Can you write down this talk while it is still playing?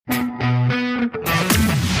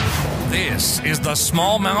This is the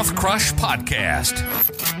Smallmouth Crush Podcast.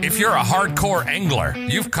 If you're a hardcore angler,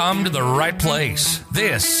 you've come to the right place.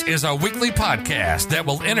 This is a weekly podcast that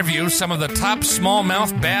will interview some of the top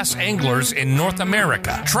smallmouth bass anglers in North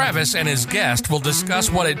America. Travis and his guest will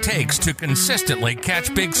discuss what it takes to consistently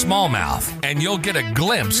catch big smallmouth, and you'll get a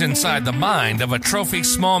glimpse inside the mind of a trophy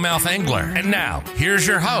smallmouth angler. And now, here's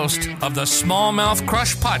your host of the Smallmouth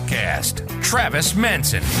Crush Podcast, Travis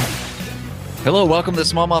Manson. Hello, welcome to the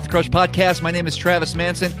Smallmouth Crush Podcast. My name is Travis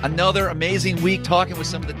Manson. Another amazing week talking with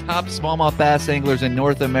some of the top smallmouth bass anglers in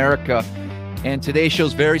North America. And today's show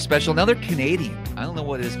is very special. Another Canadian. I don't know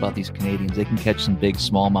what it is about these Canadians. They can catch some big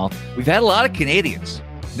smallmouth. We've had a lot of Canadians,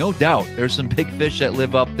 no doubt. There's some big fish that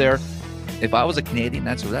live up there. If I was a Canadian,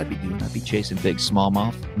 that's what I'd be doing. I'd be chasing big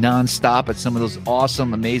smallmouth nonstop at some of those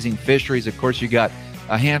awesome, amazing fisheries. Of course, you got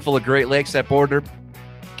a handful of Great Lakes that border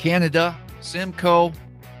Canada, Simcoe,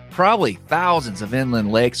 probably thousands of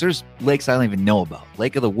inland lakes. There's lakes I don't even know about.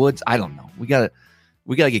 Lake of the Woods, I don't know. We gotta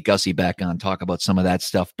get Gussie back on, talk about some of that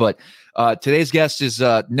stuff. But today's guest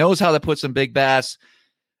knows how to put some big bass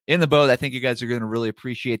in the boat. I think you guys are going to really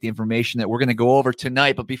appreciate the information that we're going to go over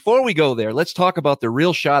tonight. But before we go there, let's talk about the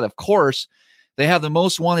Real Shot. Of course, they have the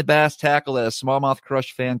most wanted bass tackle that a Smallmouth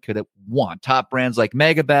Crush fan could want. Top brands like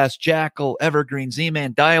Mega Bass, Jackal, Evergreen,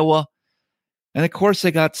 Z-Man, Daiwa. And, of course,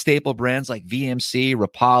 they got staple brands like VMC,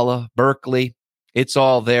 Rapala, Berkeley. It's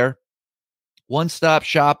all there. One-stop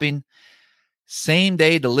shopping,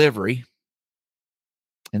 same-day delivery.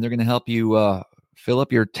 And they're going to help you fill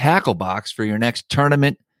up your tackle box for your next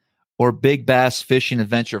tournament or big bass fishing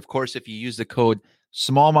adventure. Of course, if you use the code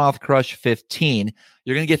SmallmouthCrush15,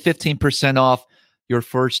 you're going to get 15% off your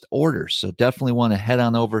first order. So definitely want to head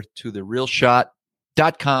on over to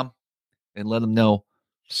therealshot.com and let them know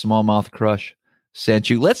Smallmouth Crush sent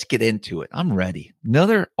you. Let's get into it. I'm ready.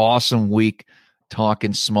 Another awesome week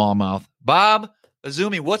talking smallmouth. Bob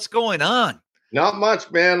Izumi, what's going on? Not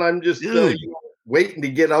much, man. I'm just waiting to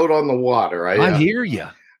get out on the water. I hear you.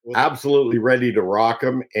 Absolutely ready to rock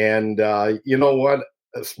them. And you know what?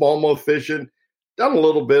 Smallmouth fishing, done a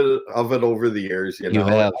little bit of it over the years. You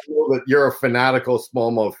have. I know that you're a fanatical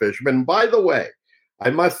smallmouth fisherman. By the way, I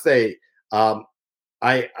must say, I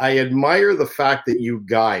admire the fact that you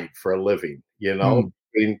guide for a living.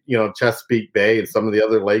 In Chesapeake Bay and some of the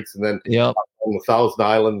other lakes, and then on the Thousand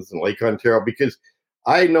Islands and Lake Ontario, because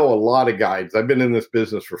I know a lot of guides. I've been in this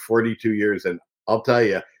business for 42 years, and I'll tell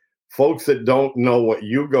you, folks that don't know what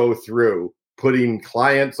you go through putting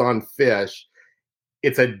clients on fish,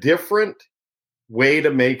 it's a different way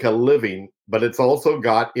to make a living, but it's also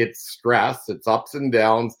got its stress, its ups and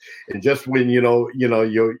downs. And just when you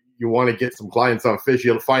want to get some clients on fish,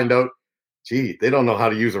 you'll find out, gee, they don't know how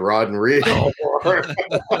to use a rod and reel.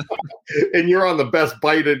 And you're on the best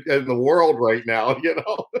bite in the world right now,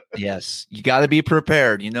 Yes, you got to be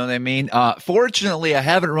prepared. You know what I mean? Fortunately, I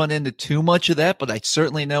haven't run into too much of that, but I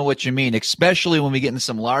certainly know what you mean, especially when we get into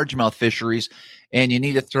some largemouth fisheries and you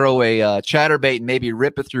need to throw a chatterbait and maybe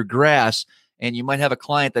rip it through grass, and you might have a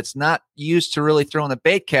client that's not used to really throwing a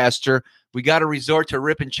bait caster. We got to resort to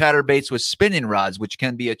ripping chatterbaits with spinning rods, which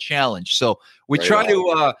can be a challenge. So we try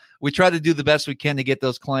to do the best we can to get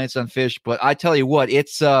those clients on fish. But I tell you what,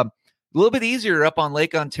 it's a little bit easier up on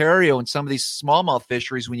Lake Ontario and some of these smallmouth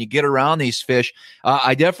fisheries when you get around these fish.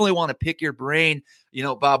 I definitely want to pick your brain,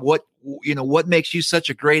 Bob. What makes you such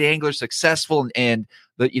a great angler, successful, and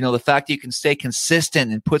the fact that you can stay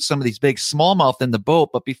consistent and put some of these big smallmouth in the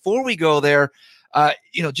boat. But before we go there,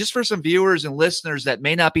 just for some viewers and listeners that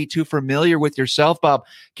may not be too familiar with yourself, Bob,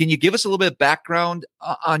 can you give us a little bit of background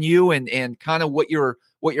on you and kind of what your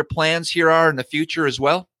plans here are in the future as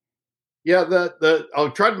well? Yeah,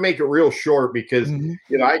 I'll try to make it real short because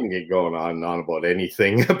I can get going on and on about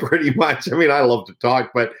anything pretty much. I mean, I love to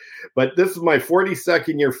talk, but this is my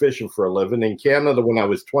 42nd year fishing for a living in Canada. When I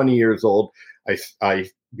was 20 years old, I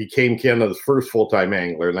became Canada's first full-time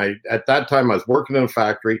angler, and at that time I was working in a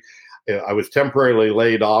factory. I was temporarily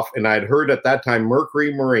laid off, and I'd heard at that time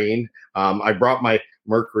Mercury Marine. I brought my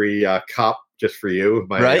Mercury cup just for you.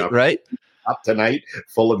 Right. Up tonight,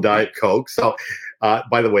 full of Diet Coke. So,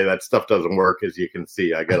 by the way, that stuff doesn't work, as you can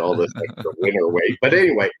see. I got all this extra winter weight. But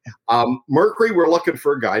anyway, Mercury, we're looking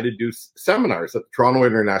for a guy to do seminars at the Toronto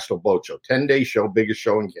International Boat Show, 10-day show, biggest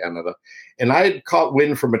show in Canada. And I had caught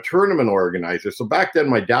wind from a tournament organizer. So back then,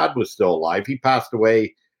 my dad was still alive. He passed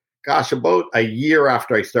away, about a year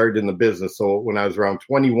after I started in the business. So when I was around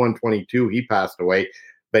 21, 22, he passed away.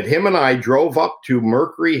 But him and I drove up to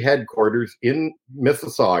Mercury headquarters in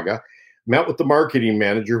Mississauga, met with the marketing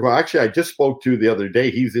manager, who actually I just spoke to the other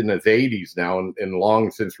day. He's in his 80s now and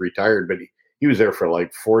long since retired, but he was there for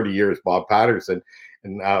like 40 years, Bob Patterson.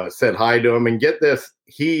 and said hi to him. And get this,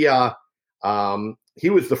 he was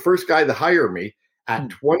the first guy to hire me at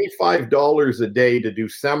 $25 a day to do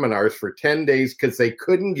seminars for 10 days because they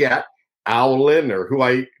couldn't get Al Lindner, who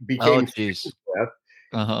I became friends with.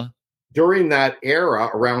 Uh-huh. During that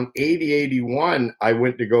era, around 80, 81, I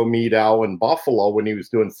went to go meet Al in Buffalo when he was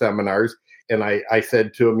doing seminars. And I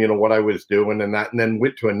said to him, what I was doing and then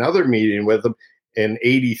went to another meeting with him in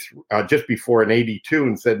 83, just before in 82,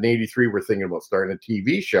 and said in 83, we're thinking about starting a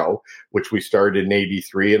TV show, which we started in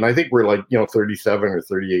 83. And I think we're like, 37 or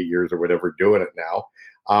 38 years or whatever doing it now.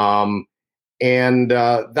 And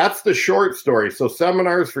that's the short story. So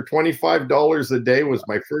seminars for $25 a day was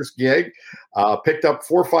my first gig. Picked up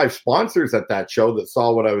 4 or 5 sponsors at that show that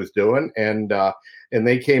saw what I was doing. And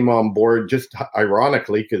they came on board just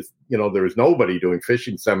ironically because, there was nobody doing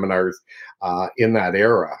fishing seminars in that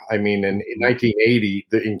era. I mean, in 1980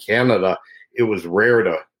 in Canada, it was rare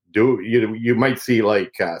to do. You might see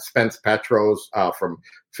like Spence Petros from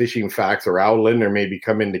Fishing Facts or Al Lindner maybe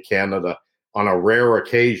come into Canada on a rare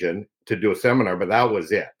occasion to do a seminar, but that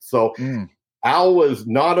was it. So Al was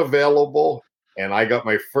not available, and I got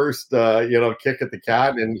my first, kick at the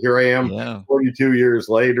cat, and here I am 42 years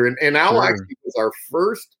later. And Al actually was our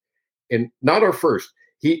first, and not our first.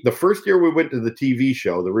 The first year we went to the TV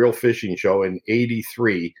show, the Real Fishing Show in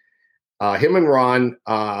 83, him and Ron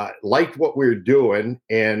liked what we were doing,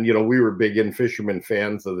 and, we were big In Fisherman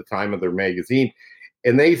fans at the time of their magazine,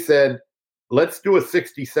 and they said, let's do a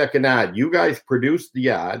 60-second ad. You guys produce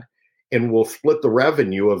the ad, and we'll split the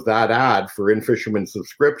revenue of that ad for In Fisherman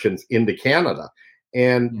subscriptions into Canada.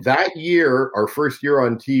 And that year, our first year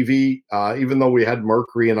on TV, even though we had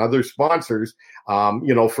Mercury and other sponsors,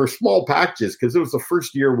 for small packages, because it was the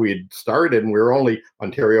first year we had started, and we were only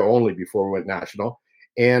Ontario only before we went national.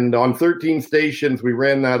 And on 13 stations, we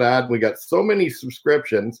ran that ad. We got so many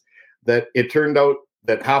subscriptions that it turned out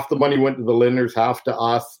that half the money went to the Lindners, half to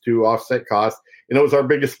us to offset costs. And it was our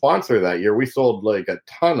biggest sponsor that year. We sold like a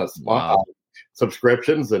ton of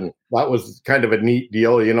subscriptions, and that was kind of a neat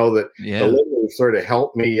deal, that the Lindners sort of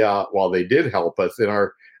helped me. They did help us in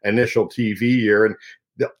our initial TV year. And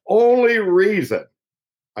the only reason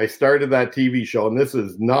I started that TV show, and this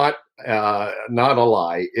is not a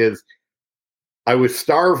lie, is I was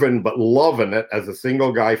starving but loving it as a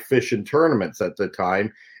single guy fishing tournaments at the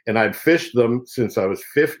time. And I'd fished them since I was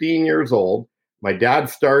 15 years old. My dad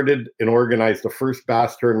started and organized the first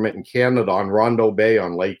bass tournament in Canada on Rondo Bay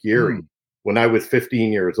on Lake Erie when I was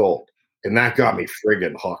 15 years old. And that got me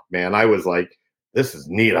friggin' hooked, man. I was like, this is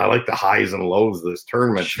neat. I like the highs and lows of this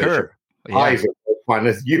tournament. Sure. Highs are more fun,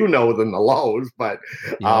 as you know, than the lows, but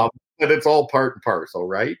it's all part and parcel,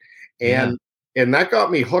 right? And that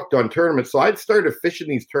got me hooked on tournaments. So I'd started fishing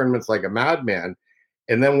these tournaments like a madman.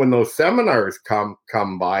 And then when those seminars come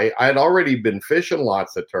by, I had already been fishing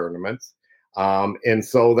lots of tournaments. And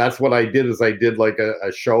so that's what I did is I did like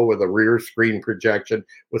a show with a rear screen projection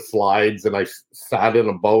with slides. And I sat in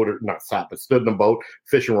a boat, or not sat, but stood in a boat,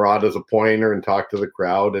 fishing rod as a pointer and talked to the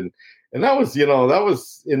crowd. And that was, that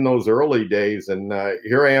was in those early days. And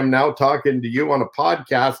here I am now talking to you on a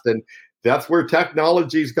podcast, and that's where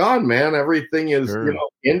technology's gone, man. Everything is,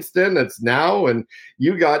 instant. It's now, and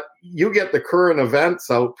you get the current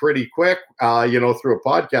events out pretty quick, through a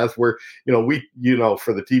podcast where, we,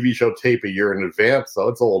 for the TV show tape a year in advance. So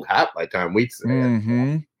it's old hat by the time we say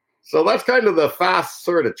it. So that's kind of the fast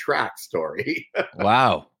sort of track story.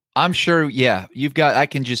 Wow. I'm sure. Yeah. I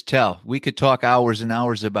can just tell we could talk hours and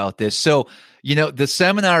hours about this. So, the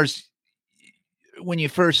seminars, when you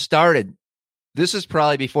first started, this is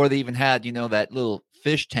probably before they even had, that little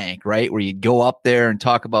fish tank, right? Where you go up there and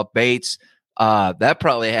talk about baits. That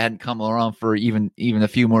probably hadn't come around for even a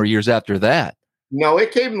few more years after that. No,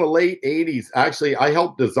 it came in the late 80s. Actually, I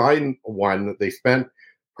helped design one that they spent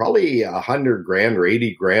probably $100,000 or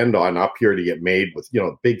 $80,000 on up here to get made with,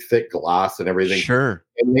 big thick glass and everything. Sure.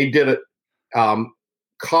 And they did it,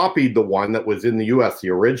 copied the one that was in the US,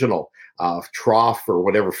 the original trough or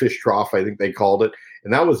whatever, fish trough, I think they called it.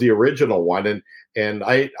 And that was the original one. And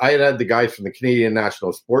I had the guys from the Canadian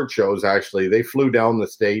National Sports Shows, actually, they flew down the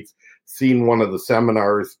States, seen one of the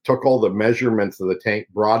seminars, took all the measurements of the tank,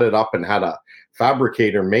 brought it up and had a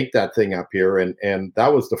fabricator make that thing up here. And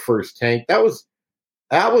that was the first tank. That was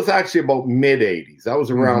actually about mid 80s. That was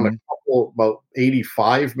around about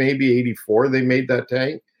 85, maybe 84. They made that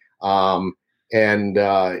tank. The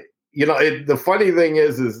funny thing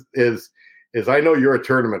is I know you're a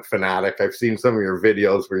tournament fanatic. I've seen some of your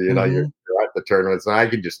videos where, you're at the tournaments, and I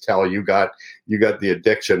can just tell you got the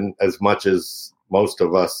addiction as much as most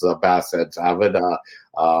of us bass heads have it.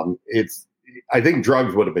 I think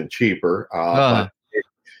drugs would have been cheaper. But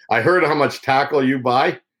I heard how much tackle you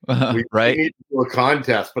buy. We right. need to do a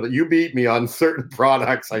contest, but you beat me on certain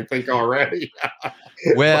products, I think, already.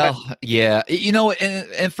 Well, yeah,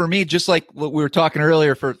 and for me, just like what we were talking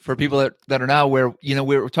earlier, for people that are now where, we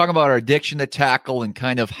were talking about our addiction to tackle and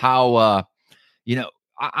kind of how,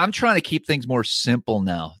 I'm trying to keep things more simple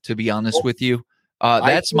now, to be honest with you.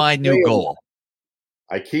 That's my new goal.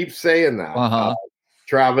 I keep saying that, Uh-huh.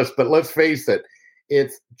 Travis, but let's face it.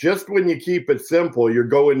 It's just when you keep it simple, you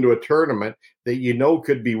go into a tournament that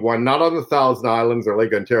could be won, not on the Thousand Islands or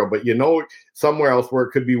Lake Ontario, but somewhere else where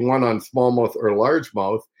it could be won on smallmouth or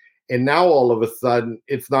largemouth. And now all of a sudden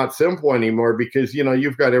it's not simple anymore because,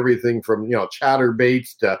 you've got everything from, chatter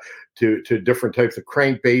baits to different types of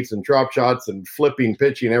crankbaits and drop shots and flipping,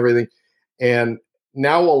 pitching, everything. And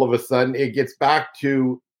now all of a sudden it gets back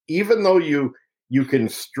to, even though you can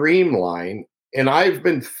streamline, and I've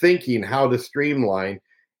been thinking how to streamline,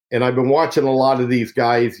 and I've been watching a lot of these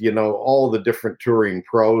guys, all the different touring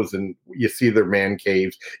pros, and you see their man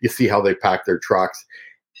caves, you see how they pack their trucks.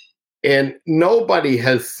 And nobody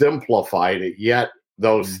has simplified it yet,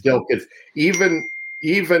 though, still, because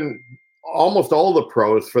even almost all the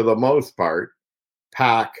pros, for the most part,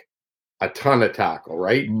 pack a ton of tackle,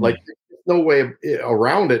 right? Like, there's no way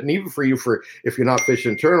around it. And even for you, if you're not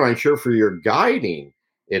fishing tournament, I'm sure for your guiding,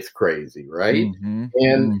 it's crazy, right?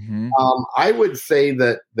 And I would say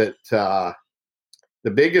that the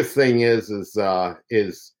biggest thing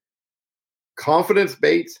is confidence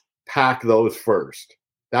baits. Pack those first.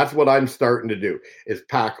 That's what I'm starting to do, is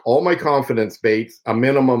pack all my confidence baits, a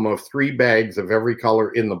minimum of 3 bags of every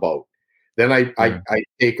color in the boat. Then I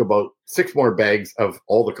take about 6 more bags of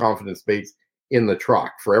all the confidence baits in the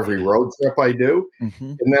truck for every road trip I do.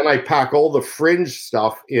 And then I pack all the fringe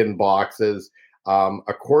stuff in boxes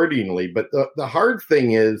accordingly. But the hard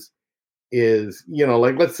thing is,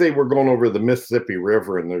 like, let's say we're going over the Mississippi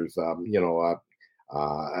River and there's,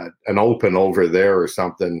 an open over there or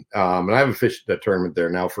something. And I haven't fished a tournament there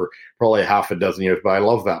now for probably half a dozen years, but I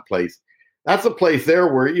love that place. That's a place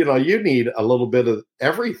there where, you need a little bit of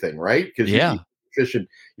everything, right? Because you're fishing,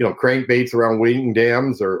 crankbaits around wading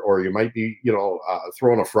dams, or you might be,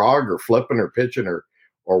 throwing a frog or flipping or pitching or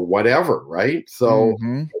whatever, right? So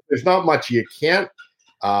there's not much you can't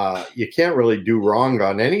really do wrong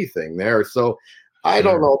on anything there. So I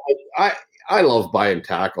don't know. I love buying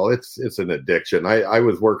tackle. It's an addiction. I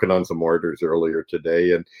was working on some orders earlier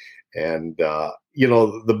today, and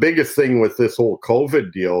the biggest thing with this whole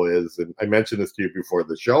COVID deal is, and I mentioned this to you before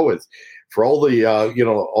the show, is for all the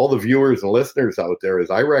all the viewers and listeners out there, is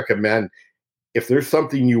I recommend, if there's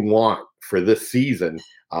something you want for this season,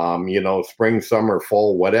 spring, summer,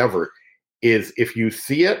 fall, whatever, is if you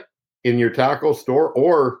see it in your tackle store,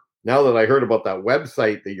 or now that I heard about that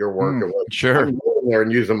website that you're working with, sure, I'm going there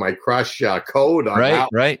and using my Crush code on that.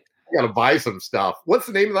 Right. I got to buy some stuff. What's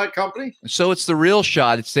the name of that company? So it's The Real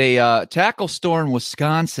Shot. It's a tackle store in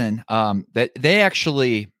Wisconsin. That they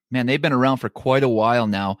actually, they've been around for quite a while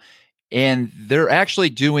now, and they're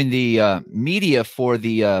actually doing the media for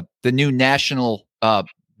the new national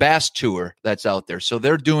bass tour that's out there. So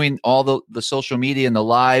they're doing all the social media and the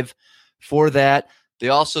live for that. They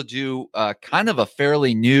also do kind of a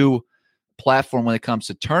fairly new platform when it comes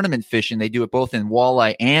to tournament fishing. They do it both in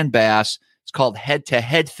walleye and bass. It's called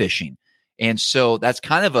head-to-head fishing. And so that's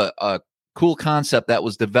kind of a cool concept that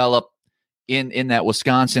was developed in that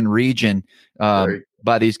Wisconsin region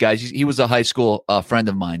by these guys. He was a high school friend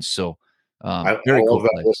of mine. So very cool love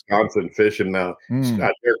that place. Wisconsin fishing. Now,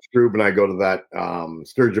 Derek Strube and I go to that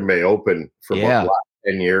Sturgeon Bay Open for about the last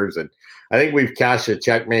 10 years. And I think we've cashed a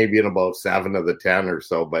check maybe in about 7 of the 10 or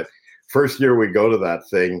so. But first year we go to that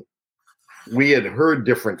thing, we had heard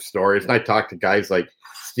different stories. And I talked to guys like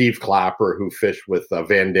Steve Clapper, who fished with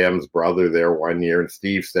Van Dam's brother there one year. And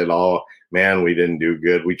Steve said, "Oh, man, we didn't do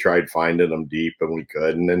good. We tried finding them deep and we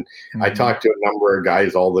couldn't." And I talked to a number of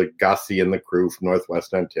guys, all the Gussie and the crew from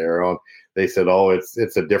Northwest Ontario. And they said, "Oh, it's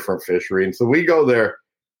a different fishery." And so we go there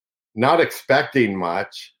not expecting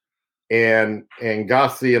much. And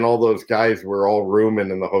Gussie and all those guys were all rooming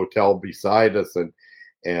in the hotel beside us.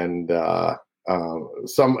 Now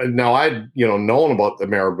I'd known about the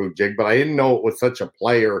marabou jig, but I didn't know it was such a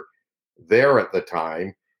player there at the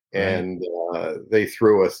time. And they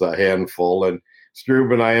threw us a handful, and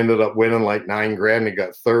Strube and I ended up winning like $9,000 and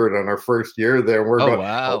got third on our first year there. And we're going,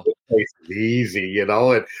 wow, this place is easy,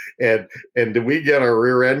 and did we get our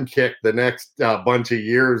rear end kicked the next bunch of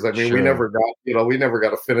years? I mean, we never got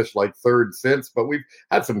to finish like third since, but we've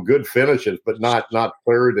had some good finishes, but not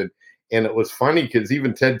third. And it was funny because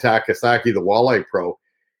even Ted Takasaki, the walleye pro,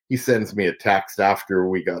 he sends me a text after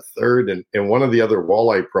we got third, and one of the other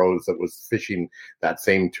walleye pros that was fishing that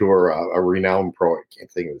same tour, a renowned pro, I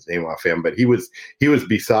can't think of his name offhand, but he was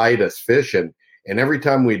beside us fishing, and every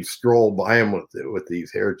time we'd stroll by him with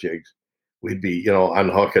these hair jigs, we'd be,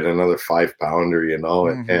 unhooking another 5-pounder,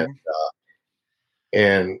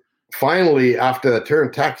 and finally after that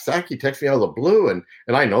turn, Saki texts me out of the blue, and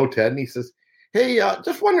I know Ted, and he says, "Hey,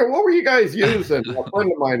 just wondering, what were you guys using?" A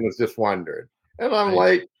friend of mine was just wondering, and I'm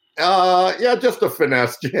like, yeah, just a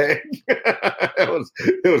finesse jig.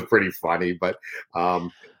 it was pretty funny, but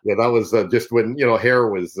yeah, that was just when hair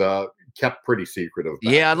was kept pretty secretive.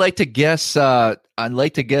 Yeah, I'd like to guess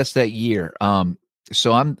that year.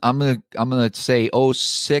 So I'm gonna say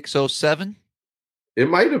 06, 07. It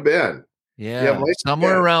might have been. Yeah,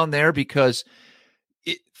 somewhere around there, because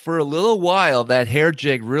for a little while that hair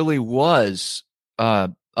jig really was a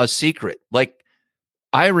secret. Like,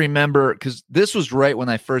 I remember, because this was right when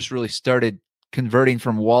I first really started converting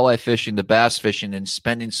from walleye fishing to bass fishing and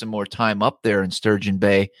spending some more time up there in Sturgeon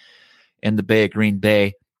Bay and the Bay of Green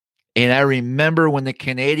Bay. And I remember when the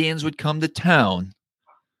Canadians would come to town,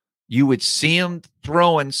 you would see them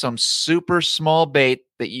throwing some super small bait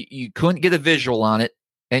that you couldn't get a visual on it,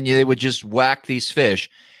 and they would just whack these fish.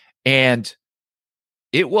 And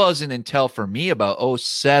it wasn't until for me about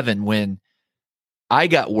 07 when I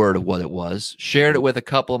got word of what it was, shared it with a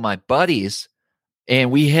couple of my buddies, and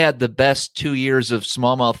we had the best 2 years of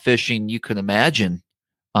smallmouth fishing you could imagine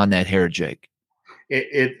on that hair jig.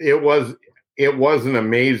 It was an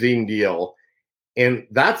amazing deal. And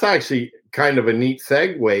that's actually kind of a neat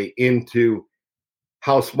segue into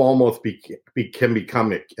how smallmouth can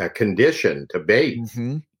become a condition to baits.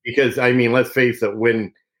 Mm-hmm. Because, I mean, let's face it,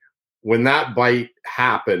 when that bite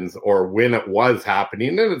happens, or when it was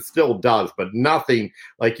happening, and it still does, but nothing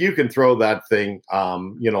like, you can throw that thing,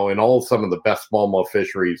 in all some of the best smallmouth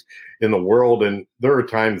fisheries in the world, and there are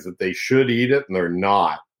times that they should eat it and they're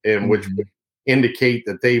not, and which would indicate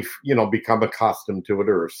that they've become accustomed to it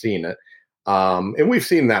or have seen it. And we've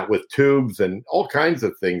seen that with tubes and all kinds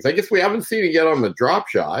of things. I guess we haven't seen it yet on the drop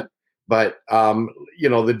shot. But,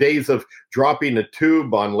 the days of dropping a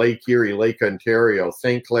tube on Lake Erie, Lake Ontario,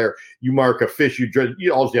 St. Clair, you mark a fish, all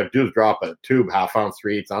you have to do is drop a tube, 1/2 ounce,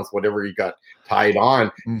 3/8 ounce, whatever you got tied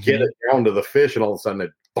on, get it down to the fish, and all of a sudden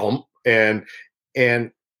it bump.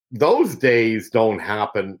 And those days don't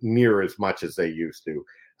happen near as much as they used to,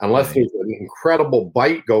 unless there's an incredible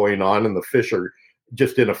bite going on and the fish are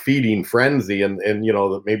just in a feeding frenzy, and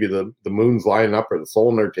that maybe the moon's lining up, or the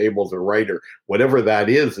sonar tables are right, or whatever that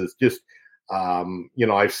is just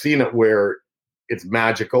I've seen it where it's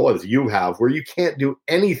magical, as you have, where you can't do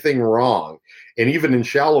anything wrong. And even in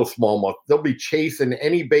shallow smallmouth, they'll be chasing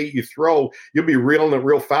any bait you throw. You'll be reeling it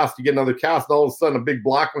real fast to get another cast, and all of a sudden a big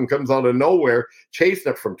black one comes out of nowhere,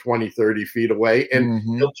 chasing it from 20, 30 feet away, and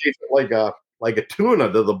they'll chase it like a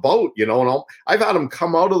tuna to the boat, and I've had them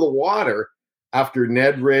come out of the water after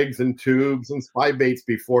Ned rigs and tubes and spy baits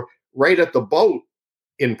before, right at the boat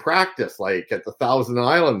in practice, like at the Thousand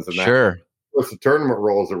Islands. And sure. Once the tournament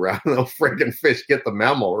rolls around, those friggin' fish get the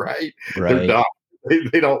memo, right? They're dumb.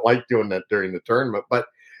 They don't like doing that during the tournament. But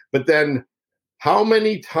then how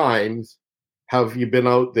many times have you been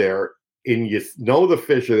out there and the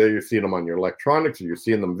fish are there, you're seeing them on your electronics, or you're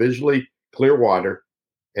seeing them visually, clear water,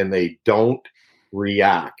 and they don't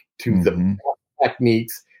react to the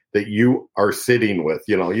techniques that you are sitting with?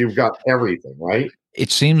 You've got everything, right?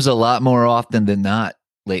 It seems a lot more often than not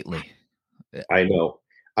lately. I know.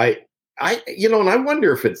 And I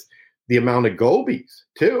wonder if it's the amount of gobies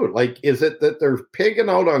too. Like, is it that they're pigging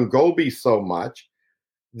out on gobies so much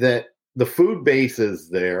that the food base is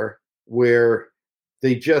there, where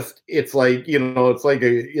they just, it's like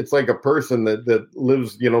a person that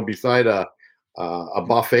lives, beside a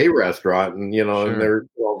buffet restaurant, and sure. And they're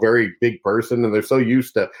a very big person, and they're so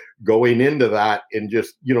used to going into that and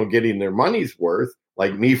just getting their money's worth,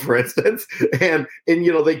 like me, for instance, and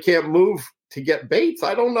they can't move to get baits.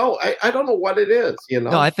 I don't know. I don't know what it is.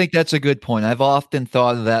 No, I think that's a good point. I've often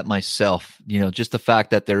thought of that myself. Just the fact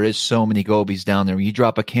that there is so many gobies down there. When you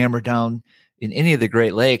drop a camera down in any of the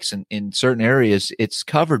Great Lakes, and in certain areas, it's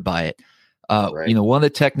covered by it. Right. One of the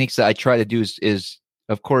techniques that I try to do is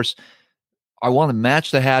of course, I want to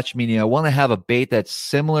match the hatch, meaning I want to have a bait that's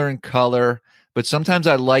similar in color, but sometimes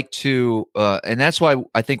I like to, and that's why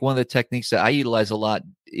I think one of the techniques that I utilize a lot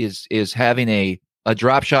is having a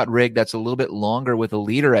drop shot rig that's a little bit longer with a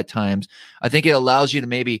leader at times. I think it allows you to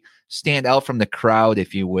maybe stand out from the crowd,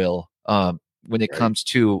 if you will, when it comes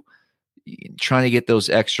to trying to get those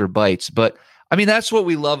extra bites. But I mean, that's what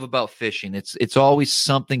we love about fishing. It's always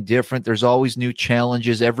something different. There's always new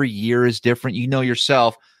challenges. Every year is different.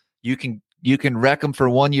 Yourself, you can wreck them for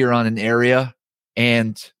 1 year on an area,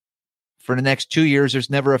 and for the next 2 years, there's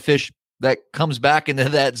never a fish that comes back into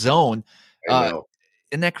that zone. I know.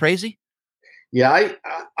 Isn't that crazy? Yeah,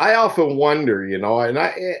 I often wonder,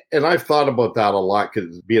 and I've thought about that a lot,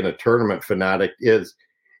 because being a tournament fanatic is,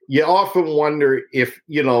 you often wonder if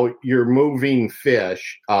you're moving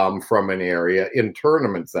fish from an area in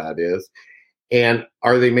tournaments, that is, and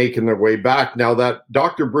are they making their way back? Now that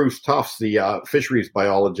Dr. Bruce Tufts, the fisheries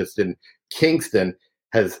biologist in Kingston,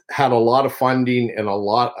 has had a lot of funding and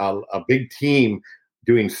a big team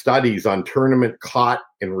doing studies on tournament caught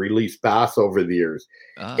and released bass over the years.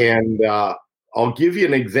 And I'll give you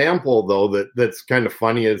an example, though, that's kind of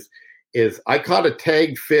funny, is I caught a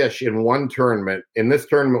tagged fish in one tournament, and this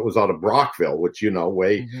tournament was out of Brockville, which,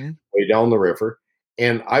 way down the river.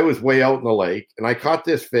 And I was way out in the lake, and I caught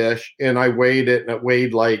this fish, and I weighed it, and it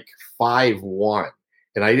weighed like 5'1".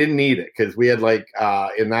 And I didn't eat it, because we had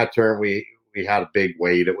in that term, we had a big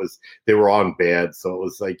weight. They were on bed, so it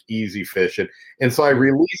was like easy fishing. And so I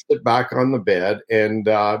released it back on the bed, and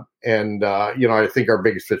I think our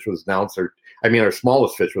biggest fish was an ounce, our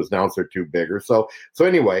smallest fish was an ounce or two bigger. So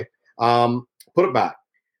anyway, put it back.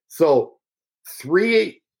 So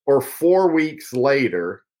 3 or 4 weeks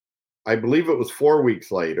later, I believe it was 4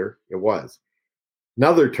 weeks later, it was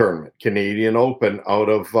another tournament, Canadian Open, out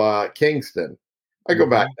of Kingston. I go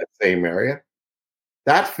back to that same area.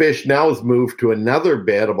 That fish now has moved to another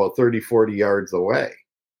bed about 30, 40 yards away.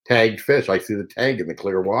 Tagged fish. I see the tag in the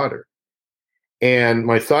clear water. And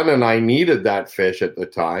my son and I needed that fish at the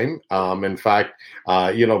time. In fact,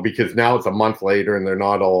 because now it's a month later and they're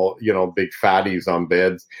not all, big fatties on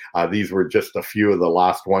beds. These were just a few of the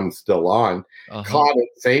last ones still on. Caught it,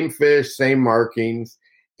 same fish, same markings.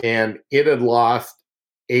 And it had lost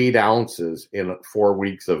 8 ounces in 4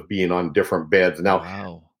 weeks of being on different beds.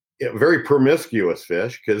 Now, very promiscuous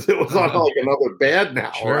fish, because it was on another bed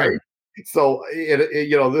now, right? So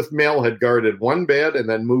this male had guarded one bed and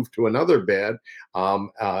then moved to another bed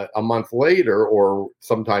a month later or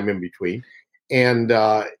sometime in between, and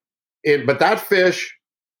but that fish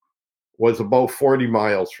was about 40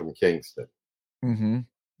 miles from Kingston.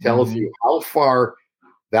 Tells you how far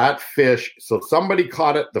that fish. So somebody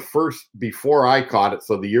caught it before I caught it.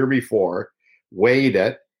 So the year before, weighed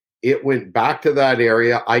it. It went back to that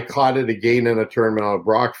area. I caught it again in a tournament out of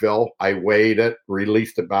Brockville. I weighed it,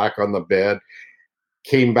 released it back on the bed,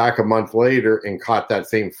 came back a month later and caught that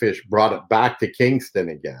same fish, brought it back to Kingston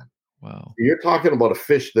again. Wow. You're talking about a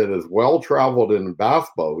fish that is well-traveled in bass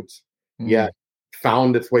boats, yet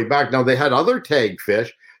found its way back. Now, they had other tag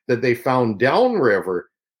fish that they found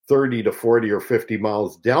downriver, 30 to 40 or 50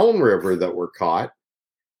 miles downriver, that were caught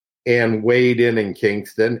and weighed in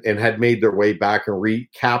Kingston, and had made their way back and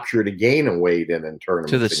recaptured again and weighed in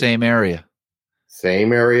tournaments. To the same area.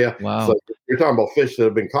 Same area. Wow. So you're talking about fish that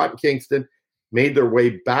have been caught in Kingston, made their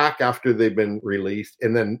way back after they've been released,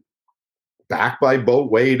 and then back by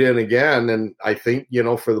boat, weighed in again. And I think,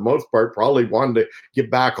 for the most part, probably wanted to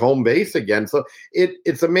get back home base again. So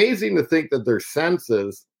it's amazing to think that their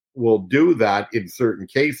senses will do that in certain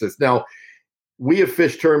cases. Now, we have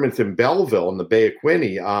fished tournaments in Belleville in the Bay of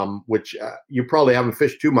Quinte, which you probably haven't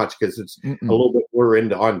fished too much, because it's a little bit more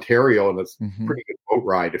into Ontario, and it's a pretty good boat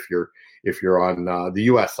ride if you're on the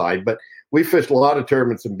U.S. side. But we fished a lot of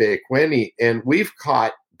tournaments in Bay of Quinte, and we've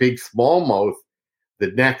caught big smallmouth the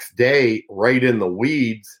next day right in the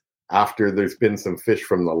weeds after there's been some fish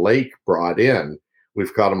from the lake brought in.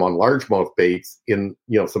 We've caught them on largemouth baits in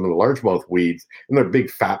some of the largemouth weeds, and they're big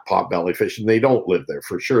fat potbelly fish, and they don't live there,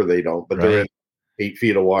 for sure they don't, but they're in 8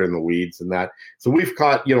 feet of water in the weeds and that. So we've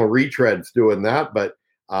caught, retreads doing that. But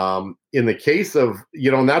in the case of,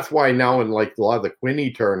 and that's why now in like a lot of the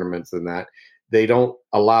Quinte tournaments and that, they don't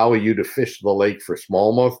allow you to fish the lake for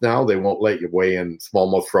smallmouth now. They won't let you weigh in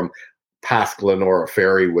smallmouth from past Glenora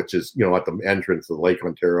Ferry, which is, at the entrance of Lake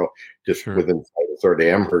Ontario, just within sort of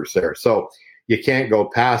Amherst there. So you can't go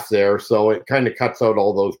past there. So it kind of cuts out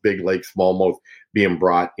all those big lake smallmouth being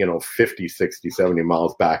brought, 50, 60, 70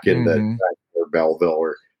 miles back into Belleville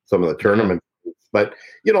or some of the tournaments. But,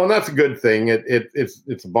 and that's a good thing.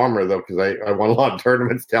 It's a bummer, though, because I won a lot of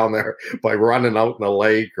tournaments down there by running out in the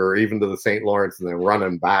lake or even to the St. Lawrence and then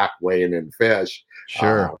running back, weighing in fish.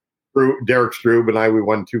 Sure. Derek Strube and I, we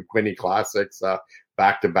won 2 Quinte Classics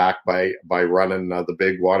back to back by running the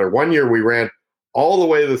big water. One year we ran all the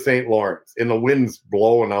way to the St. Lawrence and the wind's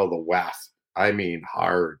blowing out of the west. I mean,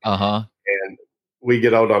 hard. And we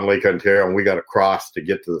get out on Lake Ontario and we got to cross to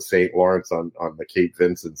get to the St. Lawrence on the Cape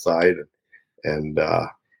Vincent side. And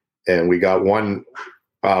we got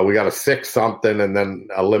we got a 6 something and then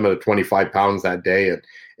a limit of 25 pounds that day.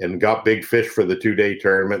 and got big fish for the 2-day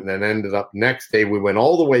tournament. And then ended up next day, we went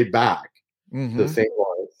all the way back to St.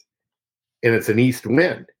 Lawrence, and it's an east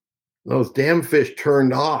wind. And those damn fish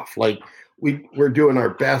turned off. Like we're doing our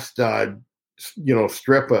best,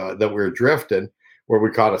 strip that we were drifting, where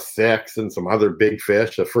we caught a 6 and some other big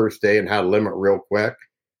fish the first day and had a limit real quick.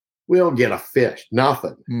 We don't get a fish,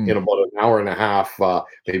 nothing, in about an hour and a half,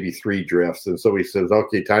 maybe 3 drifts. And so he says,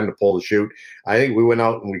 okay, time to pull the chute. I think we went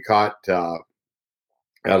out and we caught, I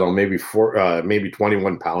don't know, maybe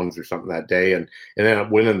 21 pounds or something that day, and ended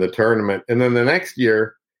up winning the tournament. And then the next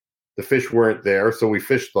year, the fish weren't there, so we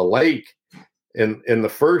fished the lake. And the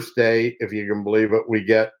first day, if you can believe it, we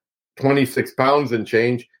get 26 pounds and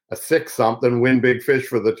change, a 6-something, win big fish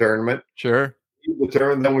for the tournament. Sure. The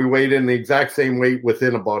tournament, then we weighed in the exact same weight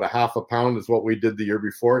within about a half a pound as what we did the year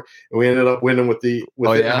before. And we ended up winning within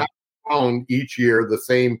a half a pound each year, the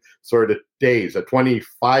same sort of days, a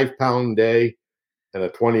 25-pound day and a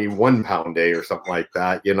 21-pound day or something like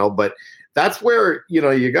that, But that's where,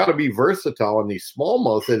 you got to be versatile in these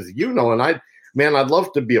smallmouth, as you know. And I'd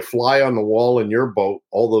love to be a fly on the wall in your boat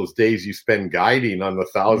all those days you spend guiding on the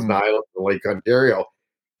Thousand Islands and Lake Ontario,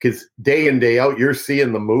 because day in, day out, you're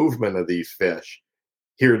seeing the movement of these fish.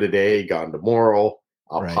 Here today, gone tomorrow,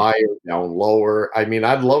 up higher, down lower. I mean,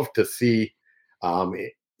 I'd love to see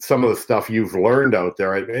some of the stuff you've learned out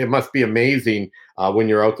there. It must be amazing when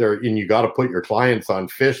you're out there and you got to put your clients on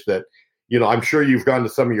fish that, I'm sure you've gone to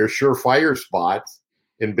some of your surefire spots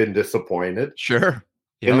and been disappointed. Sure.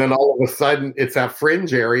 Yep. And then all of a sudden it's that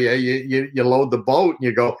fringe area. You load the boat and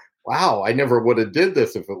you go, wow, I never would have did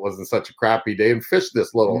this if it wasn't such a crappy day, and fish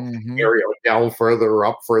this little area down further,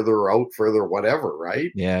 up further, out further, whatever,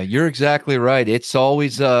 right? Yeah, you're exactly right. It's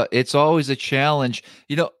always a challenge.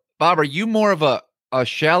 Bob, are you more of a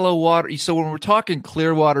shallow water? So when we're talking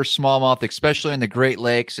clear water smallmouth, especially in the Great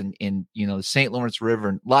Lakes and in the St. Lawrence River,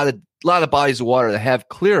 and a lot of bodies of water that have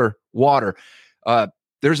clear water,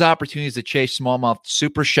 there's opportunities to chase smallmouth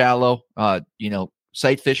super shallow,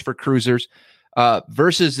 sight fish for cruisers,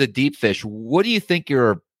 versus the deep fish. What do you think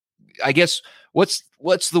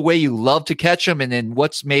what's the way you love to catch them? And then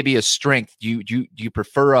what's maybe a strength? Do you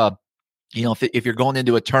prefer, if you're going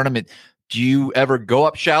into a tournament, do you ever go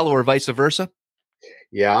up shallow or vice versa?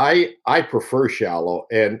 Yeah, I prefer shallow.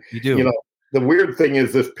 And, you do. The weird thing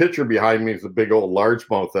is this picture behind me is a big old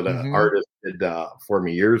largemouth that an artist did for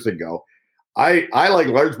me years ago. I like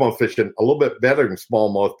largemouth fishing a little bit better than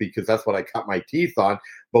smallmouth because that's what I cut my teeth on.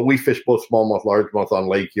 But we fish both smallmouth, largemouth on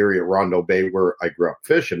Lake Erie at Rondo Bay, where I grew up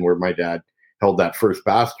fishing, where my dad held that first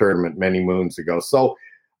bass tournament many moons ago. So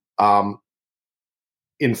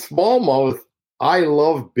in smallmouth, I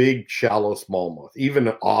love big, shallow smallmouth, even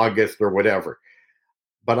in August or whatever.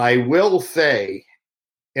 But I will say,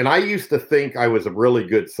 and I used to think I was a really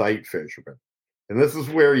good sight fisherman, and this is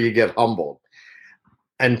where you get humbled.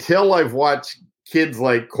 Until I've watched kids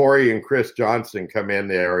like Corey and Chris Johnston come in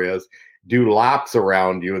the areas, do laps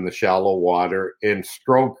around you in the shallow water and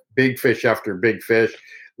stroke big fish after big fish,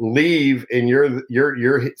 leave, and you're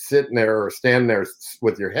sitting there or standing there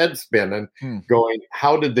with your head spinning, going,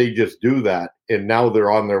 how did they just do that? And now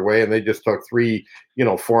they're on their way, and they just took 3,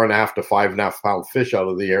 4.5 to 5.5 pound fish out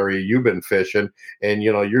of the area you've been fishing, and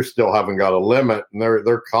you're still haven't got a limit, and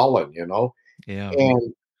they're culling, Yeah.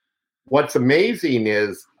 And what's amazing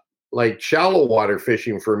is, like, shallow water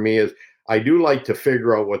fishing for me is I do like to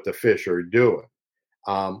figure out what the fish are doing.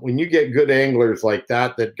 When you get good anglers like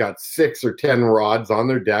that got 6 or 10 rods on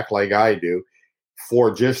their deck like I do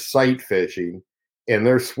for just sight fishing, and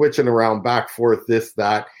they're switching around back, forth, this,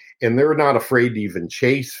 that, and they're not afraid to even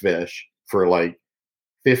chase fish for like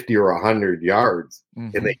 50 or 100 yards,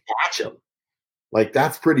 and they catch them. Like,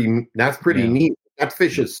 that's pretty neat. That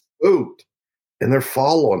fish is spooked, and they're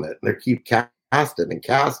following it, and they keep casting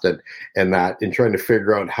and that, and trying to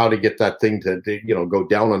figure out how to get that thing to go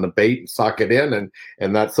down on the bait and suck it in,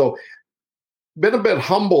 and that. So been a bit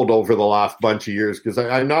humbled over the last bunch of years because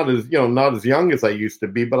I'm not as young as I used to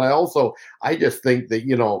be, but I just think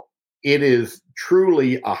that it is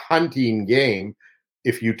truly a hunting game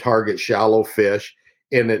if you target shallow fish,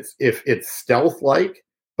 and if it's stealth like,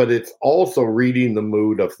 but it's also reading the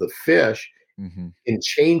mood of the fish. And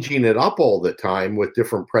changing it up all the time with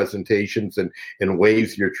different presentations and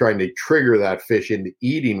ways you're trying to trigger that fish into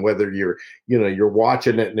eating, whether you're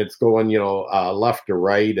watching it and it's going, left to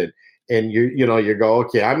right. And you go,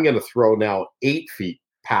 okay, I'm going to throw now 8 feet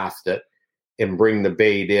past it and bring the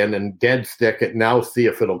bait in and dead stick it. Now see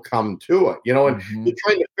if it'll come to it, and you're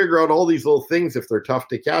trying to figure out all these little things if they're tough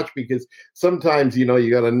to catch, because sometimes, you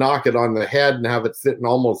got to knock it on the head and have it sitting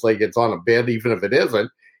almost like it's on a bed, even if it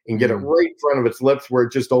isn't, and get it right in front of its lips where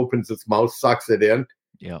it just opens its mouth, sucks it in,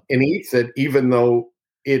 and eats it, even though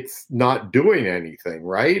it's not doing anything,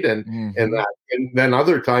 right? And then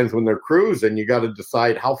other times when they're cruising, you got to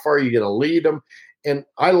decide how far you're going to lead them. And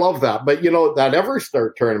I love that. But that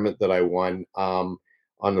Everstart tournament that I won on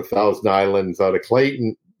the Thousand Islands out of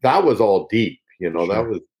Clayton, that was all deep. That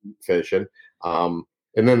was deep fishing.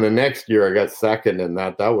 And then the next year I got second in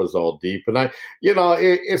that was all deep. And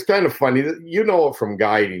it's kind of funny that it from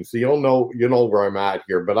guiding, so you'll know where I'm at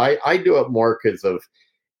here. But I do it more because of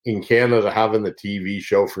in Canada having the TV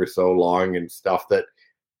show for so long and stuff that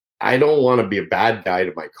I don't want to be a bad guy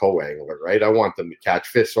to my co-angler, right? I want them to catch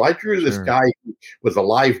fish. So I drew this guy who was a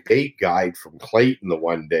live bait guide from Clayton the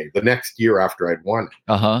one day, the next year after I'd won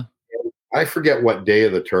it. I forget what day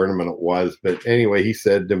of the tournament it was, but anyway, he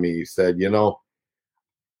said to me,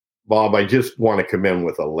 Bob, I just want to come in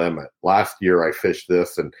with a limit. Last year I fished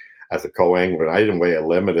this, and as a co-angler, I didn't weigh a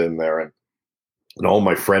limit in there. And all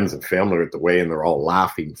my friends and family are at the weigh, and they're all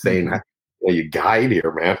laughing, saying, well, you guide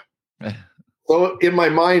here, man. So in my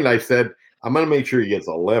mind, I said, I'm going to make sure he gets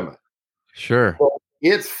a limit. Sure. So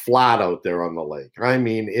it's flat out there on the lake. I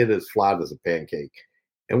mean, it is flat as a pancake.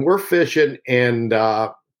 And we're fishing, and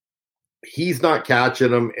he's not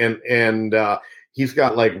catching them. And he's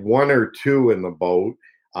got like one or two in the boat.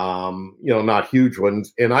 Not huge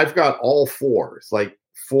ones. And I've got all fours, like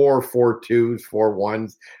 4 2s, 4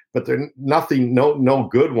 1s, but they're nothing, no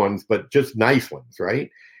good ones, but just nice ones. Right.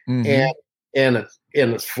 And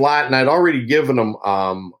it's flat. And I'd already given him,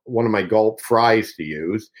 one of my gulp fries to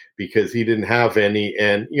use because he didn't have any.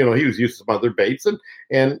 And, he was used to some other baits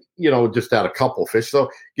and just had a couple fish. So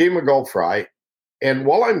gave him a gulp fry. And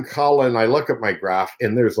while I'm culling, I look at my graph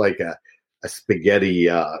and there's like a spaghetti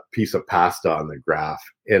piece of pasta on the graph,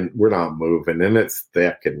 and we're not moving, and it's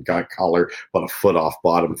thick and got color, about a foot off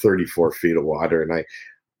bottom, 34 feet of water. And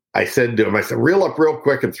I said to him, reel up real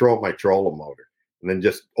quick and throw up my trolling motor, and then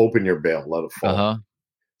just open your bail, let it fall.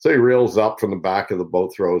 So he reels up from the back of the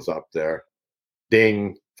boat, throws up there,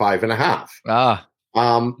 ding, 5.5.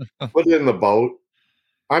 Put it in the boat.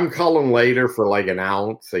 I'm culling later for like an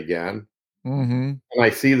ounce again. And I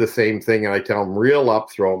see the same thing, and I tell him, reel up,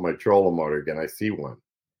 throw my trolling motor again. I see one,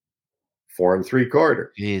 4 3/4.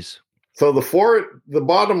 Jeez. So the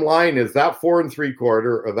bottom line is that 4 3/4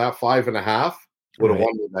 or that 5.5 would have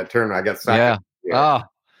won that tournament. I got second.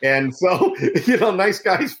 And so, nice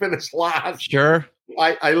guys finished last. Sure.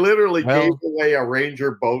 I literally gave away a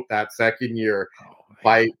Ranger boat that second year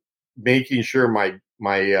by making sure my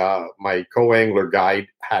co-angler guide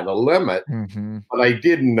had a limit, but I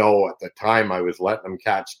didn't know at the time I was letting them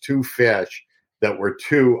catch 2 fish that were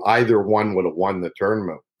 2. Either one would have won the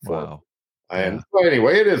tournament. Wow. And so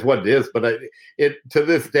anyway, it is what it is. But to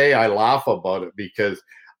this day, I laugh about it because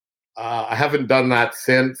I haven't done that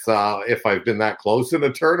since if I've been that close in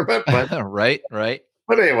a tournament. But right.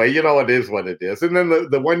 But anyway, it is what it is. And then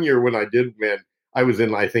the one year when I did win, I was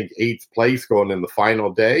in, I think, 8th place going in the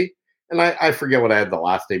final day. And I forget what I had the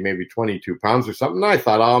last day, maybe 22 pounds or something. And I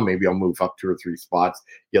thought, maybe I'll move up 2 or 3 spots,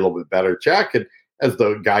 get a little bit better check. And as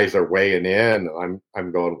the guys are weighing in,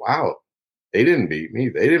 I'm going, wow, they didn't beat me.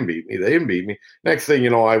 They didn't beat me. They didn't beat me. Next thing you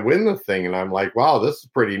know, I win the thing. And I'm like, wow, this is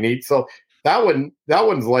pretty neat. So that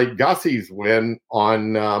one's like Gussie's win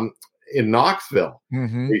on in Knoxville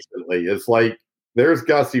recently. It's like, there's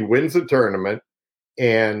Gussie wins the tournament.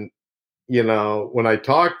 And, when I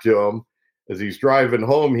talked to him, as he's driving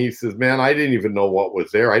home, he says, man, I didn't even know what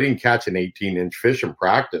was there. I didn't catch an 18-inch fish in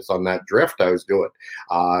practice on that drift I was doing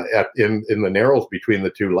in the narrows between the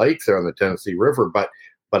 2 lakes there on the Tennessee River. But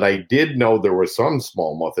I did know there was some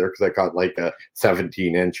smallmouth there because I caught like a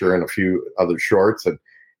 17-incher and a few other shorts.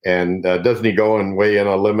 And doesn't he go and weigh in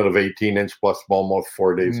a limit of 18-inch plus smallmouth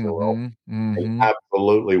 4 days in a row? And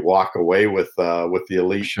absolutely walk away with the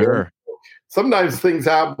elite. Sure. Sometimes things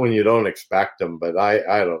happen when you don't expect them, but I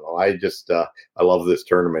don't know. I just I love this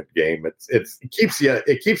tournament game. It keeps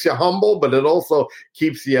you humble, but it also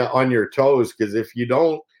keeps you on your toes, because if you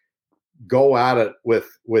don't go at it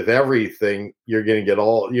with everything, you're gonna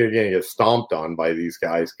get stomped on by these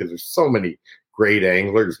guys, because there's so many great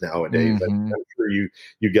anglers nowadays. I'm sure you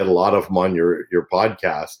get a lot of them on your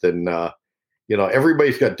podcast, and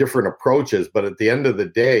everybody's got different approaches, but at the end of the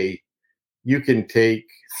day, you can take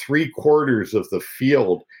 3/4 of the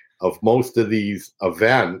field of most of these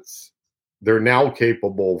events. They're now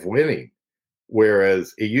capable of winning.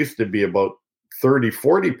 Whereas it used to be about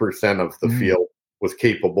 30-40% of the field was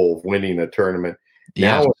capable of winning a tournament.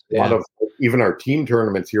 Now, a lot of even our team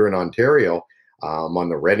tournaments here in Ontario, on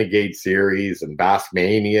the Renegade Series and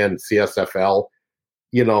Bassmania and CSFL,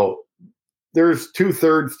 there's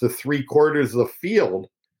 2/3 to 3/4 of the field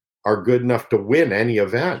are good enough to win any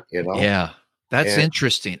event. Yeah. That's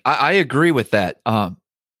interesting. I agree with that. I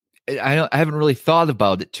haven't really thought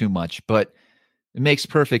about it too much, but it makes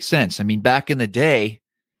perfect sense. I mean, back in the day,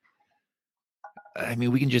 I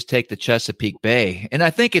mean, we can just take the Chesapeake Bay, and I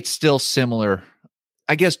think it's still similar,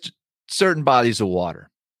 I guess, to certain bodies of water.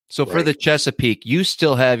 So for the Chesapeake, you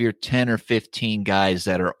still have your 10 or 15 guys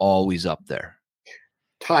that are always up there.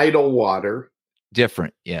 Tidal water.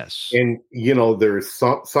 Different, yes. And, there's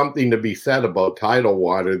something to be said about tidal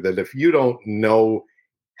water that if you don't know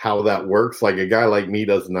how that works, like a guy like me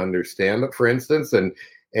doesn't understand it, for instance,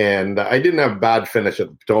 and I didn't have a bad finish at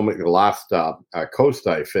the Potomac the last coast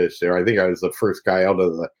I fished there. I think I was the first guy out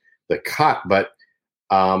of the cut, but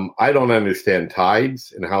I don't understand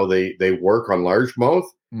tides and how they work on largemouth.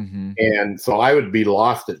 Mm-hmm. And so I would be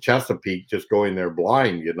lost at Chesapeake just going there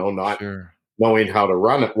blind, not knowing how to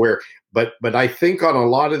run it. But I think on a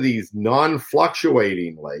lot of these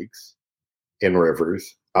non-fluctuating lakes and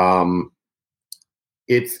rivers,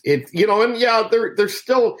 it's and yeah, there's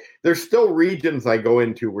still regions I go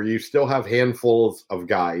into where you still have handfuls of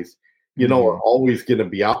guys, are always going to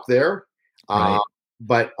be up there. Right.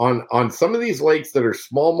 But on some of these lakes that are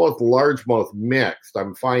smallmouth, largemouth mixed,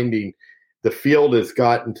 I'm finding the field has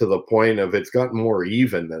gotten to the point of it's gotten more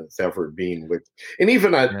even than it's ever been with, and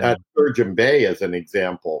even at Sturgeon Bay as an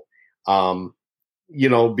example,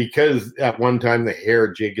 because at one time the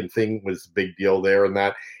hair jigging thing was a big deal there, and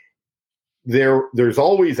that there's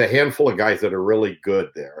always a handful of guys that are really good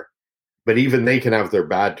there, but even they can have their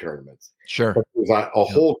bad tournaments. Sure. But there's a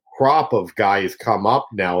whole crop of guys come up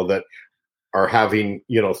now that are having,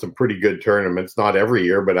 some pretty good tournaments, not every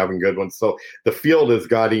year, but having good ones. So the field is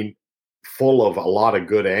getting full of a lot of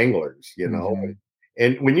good anglers, Mm-hmm.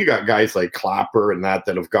 And when you got guys like Clapper and that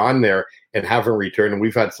have gone there and haven't returned, and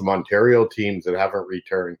we've had some Ontario teams that haven't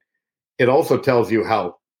returned, it also tells you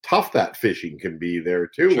how tough that fishing can be there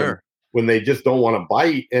too. Sure. When they just don't want to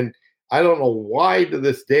bite. And I don't know why to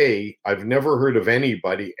this day, I've never heard of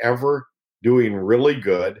anybody ever doing really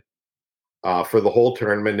good for the whole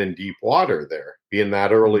tournament in deep water there, being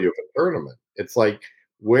that early of a tournament. It's like,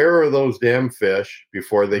 where are those damn fish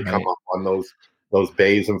before they come up on those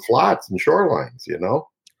bays and flats and shorelines,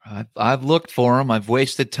 I've looked for them. I've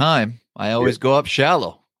wasted time. I always go up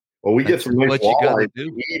shallow. Well, we get some nice walleyes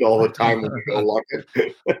to eat all the time when we go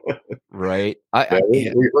looking. Right.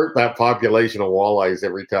 We hurt that population of walleyes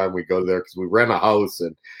every time we go there because we rent a house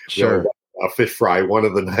and a fish fry one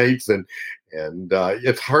of the nights, and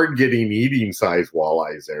it's hard getting eating size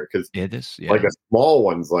walleyes there because it is like a small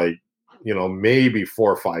one's like maybe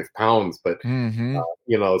 4 or 5 pounds, but 7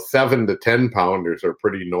 to 10 pounders are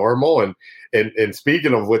pretty normal. And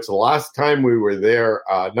speaking of which, the last time we were there,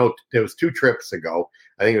 it was 2 trips ago.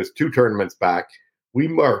 I think it was 2 tournaments back. We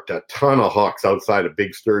marked a ton of hooks outside of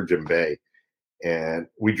Big Sturgeon Bay, and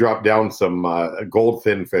we dropped down some gold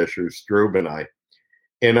fin fishers, Strube and I,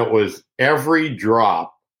 and it was every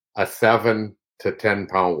drop a 7 to 10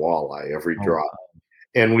 pound walleye every drop.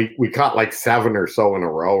 And we caught like 7 or so in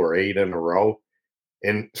a row or 8 in a row.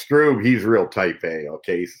 And Strube, he's real type A.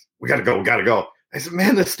 Okay, we gotta go. I said,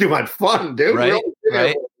 man, this is too much fun, dude.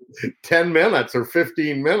 Right. 10 minutes or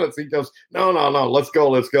 15 minutes. He goes, no, let's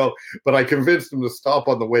go. But I convinced him to stop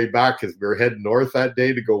on the way back because we were heading north that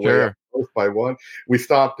day to go way up north by one. We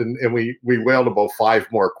stopped and we whaled about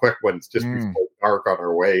 5 more quick ones just before dark on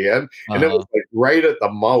our way in. And it was like right at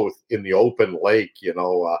the mouth in the open lake,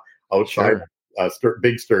 outside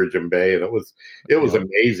Big Sturgeon Bay. And it was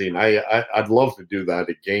amazing. I'd love to do that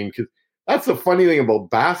again because that's the funny thing about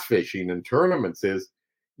bass fishing and tournaments is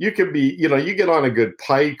you could be, you get on a good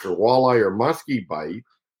pike or walleye or muskie bite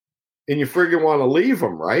and you friggin' want to leave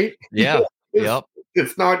them, right? Yeah.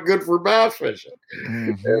 It's not good for bass fishing.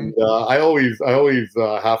 Mm-hmm. And I always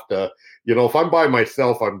have to, if I'm by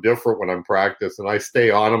myself, I'm different when I'm practicing. I stay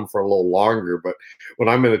on them for a little longer. But when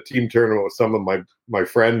I'm in a team tournament with some of my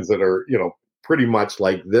friends that are, pretty much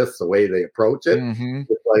like this, the way they approach it,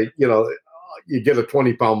 it's like, you get a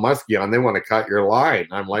 20-pound muskie on, they want to cut your line.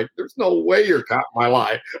 I'm like, there's no way you're cutting my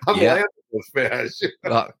line. I'm landing this fish.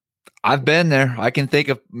 I've been there. I can think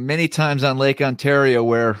of many times on Lake Ontario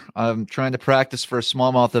where I'm trying to practice for a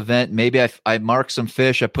smallmouth event. Maybe I mark some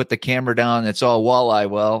fish. I put the camera down. And it's all walleye.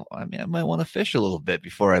 Well, I mean, I might want to fish a little bit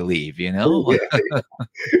before I leave, Yeah,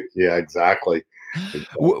 exactly.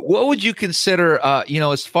 What would you consider,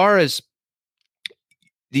 as far as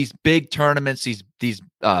these big tournaments, these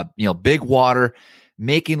big water,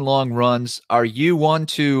 making long runs, are you one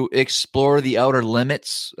to explore the outer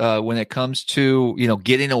limits when it comes to,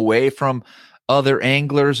 getting away from other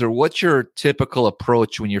anglers, or what's your typical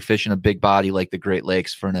approach when you're fishing a big body like the Great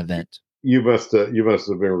Lakes for an event? You must have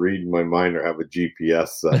been reading my mind or have a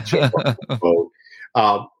GPS chip on the boat.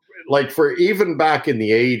 Like for even back in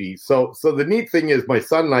the 80s. So the neat thing is my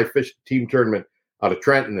son and I fished a team tournament out of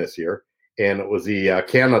Trenton this year, and it was the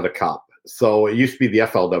Canada Cup. So it used to be the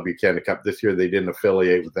FLW Canada Cup. This year they didn't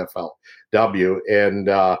affiliate with FLW, and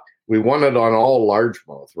we won it on all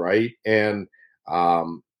largemouth, right? And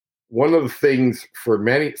one of the things for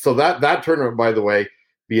many, so that tournament, by the way,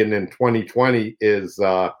 being in 2020 is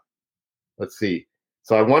let's see.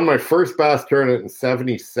 So I won my first bass tournament in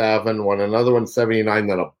 77, won another one in 79,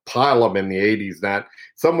 then a pile of them in the 80s. That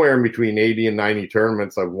somewhere in between 80 and 90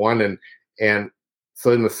 tournaments I've won, and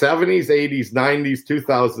so in the 70s, 80s, 90s,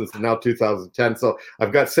 2000s, and now 2010. So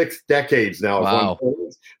I've got 6 decades now. Wow.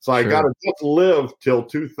 So I got to just live till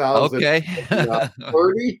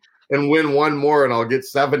 2030 and win one more, and I'll get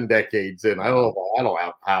 7 decades in. I don't know if that'll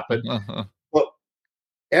happen. But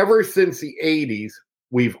ever since the 80s,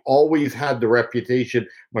 we've always had the reputation.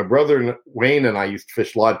 My brother Wayne and I used to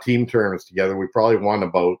fish a lot of team tournaments together. We probably won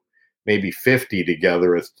about maybe 50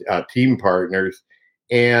 together as team partners.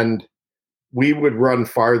 And we would run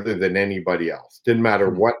farther than anybody else. Didn't matter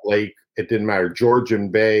what lake. It didn't matter. Georgian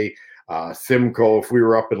Bay, Simcoe. If we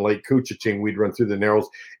were up in Lake Couchiching, we'd run through the Narrows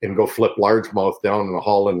and go flip largemouth down in the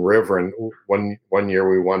Holland River. And one year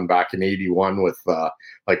we won back in 81 with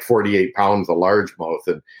like 48 pounds of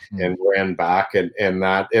largemouth and ran back and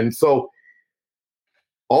that. And so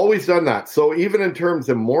always done that. So even in terms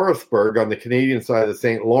of Morrisburg on the Canadian side of the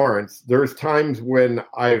St. Lawrence, there's times when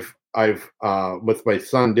I've with my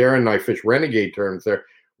son Darren and I fish renegade tournaments there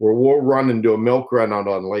where we'll run and do a milk run out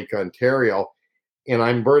on Lake Ontario, and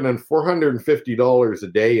I'm burning $450 a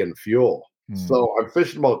day in fuel. So I'm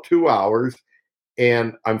fishing about 2 hours,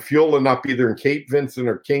 and I'm fueling up either in Cape Vincent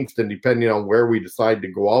or Kingston, depending on where we decide to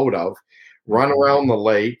go out of, run around the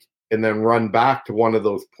lake, and then run back to one of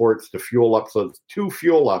those ports to fuel up. So it's 2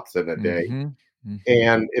 fuel ups in a day.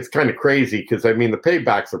 And it's kind of crazy because, I mean, the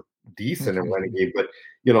paybacks are decent in renegade, but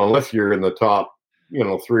unless you're in the top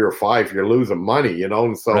 3 or 5, you're losing money,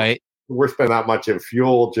 and so we're spending that much in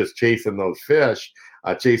fuel just chasing those fish,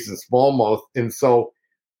 chasing smallmouth. And so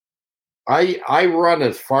I run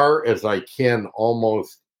as far as I can,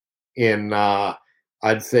 almost in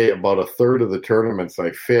I'd say about a third of the tournaments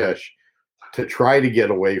I fish, to try to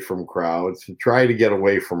get away from crowds, to try to get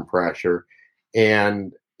away from pressure.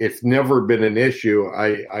 And it's never been an issue.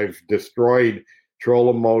 I've destroyed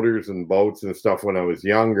trolling motors and boats and stuff when I was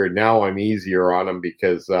younger. Now I'm easier on them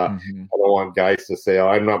because I don't want guys to say, "Oh,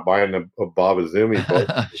 I'm not buying a Bob Izumi boat."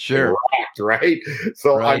 Sure. Racked, right?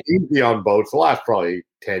 So I'm easy on boats. The last probably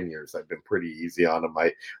 10 years, I've been pretty easy on them.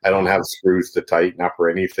 I don't have screws to tighten up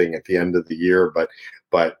or anything at the end of the year, but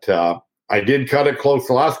I did cut it close.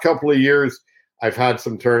 The last couple of years, I've had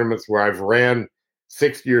some tournaments where I've ran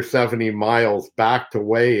 60 or 70 miles back to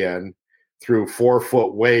weigh-in through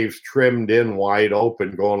 4-foot waves, trimmed in wide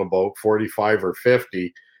open, going about 45 or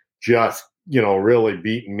 50, just, really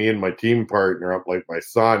beating me and my team partner up like my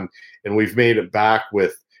son. And we've made it back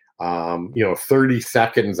with, 30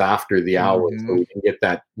 seconds after the hour, so we can get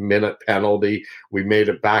that minute penalty. We made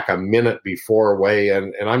it back a minute before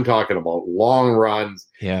weigh-in, and I'm talking about long runs,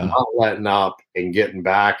 not letting up and getting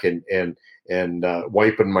back and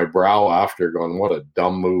wiping my brow after, going, what a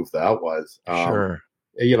dumb move that was. Sure.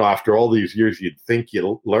 After all these years, you'd think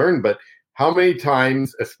you'll learn, but how many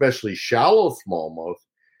times, especially shallow smallmouth,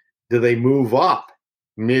 do they move up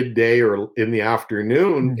midday or in the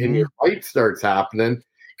afternoon and your bite starts happening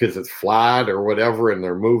because it's flat or whatever, and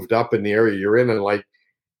they're moved up in the area you're in, and like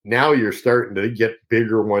now you're starting to get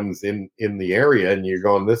bigger ones in the area, and you're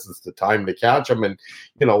going, this is the time to catch them. And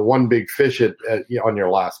one big fish on your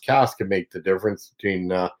last cast can make the difference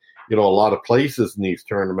between a lot of places in these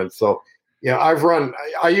tournaments. So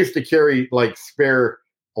I used to carry like spare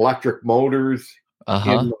electric motors in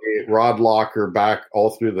my rod locker back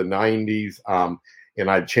all through the 90s. And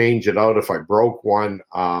I'd change it out if I broke one.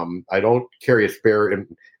 I don't carry a spare in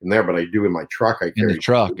there, but I do in my truck. I carry in the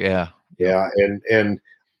truck. Yeah. And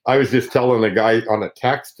I was just telling a guy on a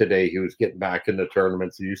text today, he was getting back into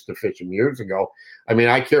tournaments. He used to fish them years ago. I mean,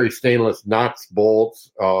 I carry stainless nuts,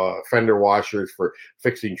 bolts, fender washers for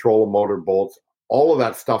fixing trolling motor bolts, all of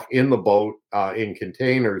that stuff in the boat, in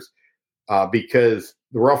containers, because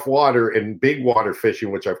the rough water and big water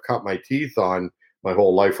fishing, which I've cut my teeth on my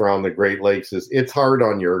whole life around the Great Lakes, it's hard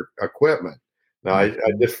on your equipment. Now, I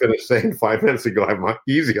just finished saying 5 minutes ago, I'm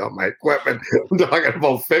easy on my equipment. I'm talking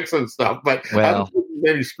about fixing stuff, but I haven't put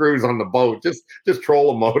many screws on the boat, just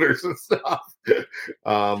trolling motors and stuff.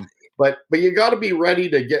 But you got to be ready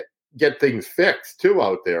to get things fixed too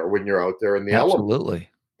out there when you're out there in the element. Absolutely.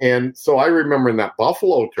 And so I remember in that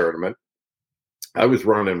Buffalo tournament, I was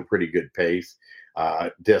running pretty good pace,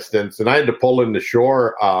 distance, and I had to pull into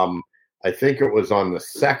shore. I think it was on the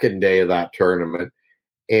second day of that tournament,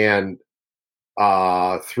 and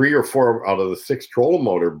 3 or 4 out of the 6 trolling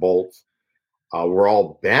motor bolts were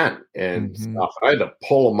all bent and stuff. I had to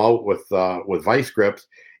pull them out with vice grips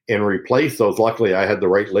and replace those. Luckily, I had the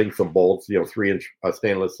right length of bolts, 3-inch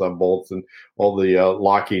stainless bolts and all the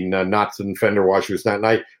locking nuts and fender washers. And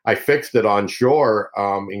I fixed it on shore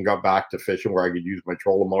and got back to fishing where I could use my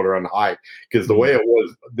trolling motor on high, because the way it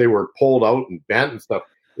was, they were pulled out and bent and stuff.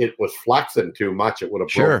 It was flexing too much. It would have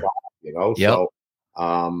broke off, Yep. So,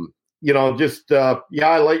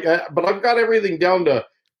 I like, but I've got everything down to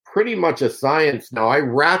pretty much a science now. I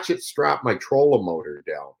ratchet strap my trolling motor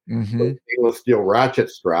down, so stainless steel ratchet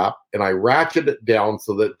strap, and I ratchet it down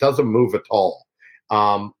so that it doesn't move at all.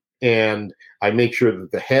 And I make sure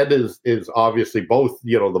that the head is obviously both,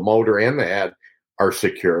 the motor and the head are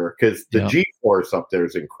secure, because the G-force up there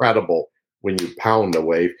is incredible when you pound a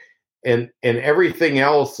wave, and everything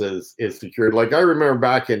else is secured. Like I remember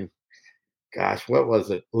back in, gosh, what was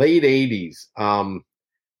it? Late 80s.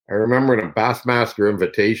 I remember in a Bassmaster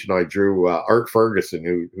Invitational, I drew Art Ferguson,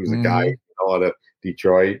 who's a guy out of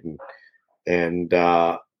Detroit, and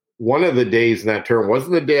one of the days in that tournament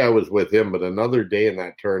wasn't the day I was with him, but another day in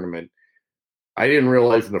that tournament, I didn't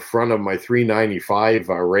realize in the front of my 395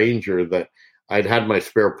 Ranger that I'd had my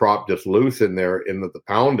spare prop just loose in there in the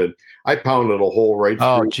pounded. I pounded a hole right through.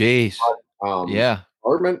 Oh, geez.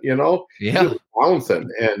 Apartment, Yeah. Bouncing.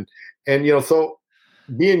 And so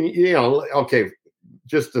being, okay,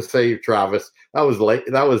 just to say, Travis, that was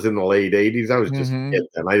in the late 80s. I was just a kid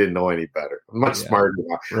then. I didn't know any better. I'm much smarter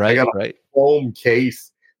now. Right, I got a foam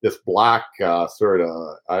case, this black sort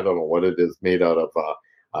of, I don't know what it is, made out of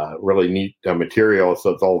really neat material. So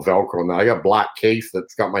it's all Velcro. Now I got a black case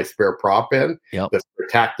that's got my spare prop in that's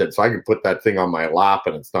protected. So I can put that thing on my lap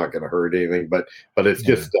and it's not going to hurt anything. But it's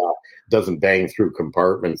just doesn't bang through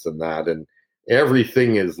compartments and that. And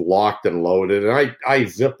everything is locked and loaded. And I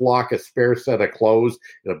ziplock a spare set of clothes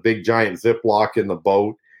in a big giant ziplock in the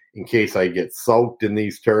boat in case I get soaked in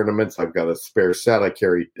these tournaments. I've got a spare set. I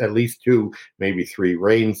carry at least 2, maybe 3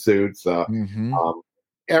 rain suits.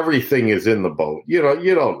 Everything is in the boat. You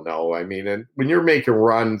don't know. I mean, and when you're making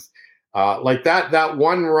runs like that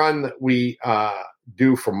one run that we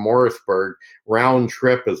do from Morrisburg, round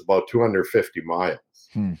trip is about 250 miles.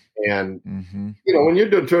 And, when you're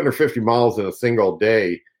doing 250 miles in a single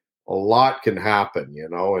day, a lot can happen,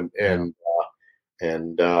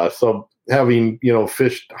 and so having,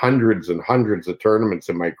 fished hundreds and hundreds of tournaments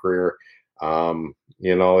in my career, and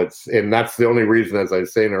that's the only reason, as I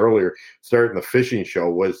was saying earlier, starting the fishing show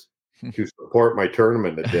was to support my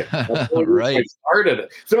tournament addiction. That's the only reason I started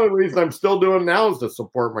it. It's the only reason I'm still doing now is to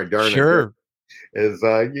support my darn addiction. Is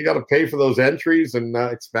you got to pay for those entries and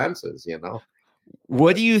expenses,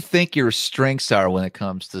 What do you think your strengths are when it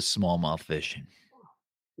comes to smallmouth fishing?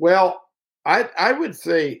 Well, I would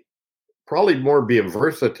say probably more being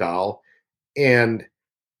versatile, and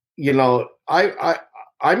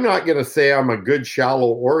I'm not going to say I'm a good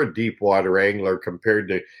shallow or a deep water angler compared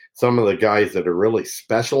to some of the guys that are really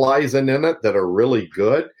specializing in it, that are really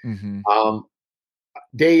good.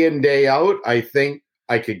 Day in, day out, I think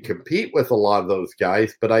I could compete with a lot of those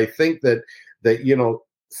guys, but I think that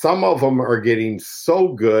some of them are getting so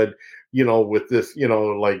good, with this,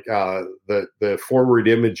 like the forward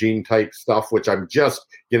imaging type stuff, which I'm just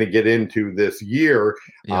going to get into this year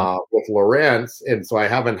with Lawrence. And so I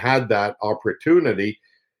haven't had that opportunity.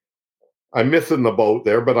 I'm missing the boat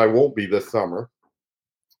there, but I won't be this summer.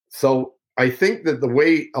 So I think that the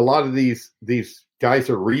way a lot of these guys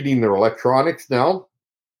are reading their electronics now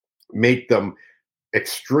make them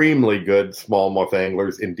extremely good smallmouth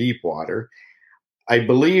anglers in deep water. I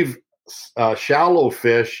believe shallow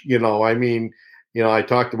fish, I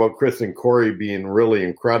talked about Chris and Corey being really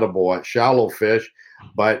incredible at shallow fish,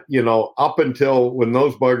 but, up until when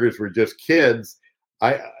those buggers were just kids,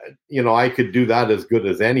 I could do that as good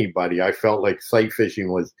as anybody. I felt like sight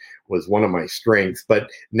fishing was one of my strengths, but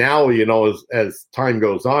now, as time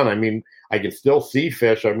goes on, I can still see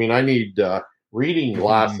fish. I need reading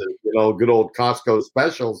glasses, good old Costco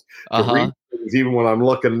specials to read things, even when I'm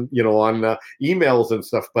looking, on emails and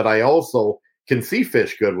stuff. But I also can see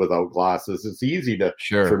fish good without glasses. It's easy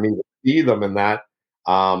for me to see them in that.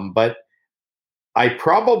 But I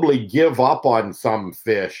probably give up on some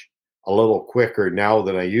fish a little quicker now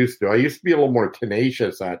than I used to. I used to be a little more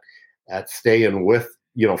tenacious at staying with,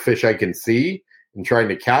 fish I can see and trying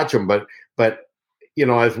to catch them. But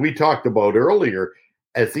as we talked about earlier,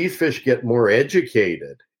 as these fish get more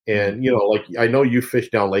educated, and like I know you fish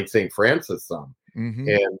down Lake St. Francis some,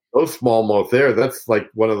 And those smallmouth there, that's like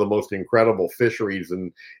one of the most incredible fisheries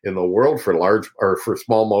in the world for for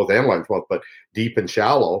smallmouth and largemouth, but deep and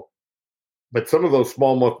shallow. But some of those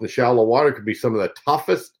smallmouth in the shallow water could be some of the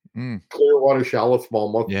toughest clear water shallow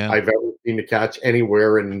smallmouth I've ever seen to catch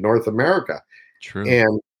anywhere in North America. True.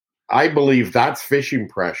 And I believe that's fishing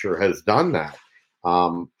pressure has done that.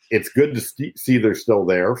 It's good to see they're still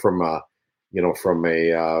there from a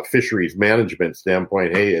fisheries management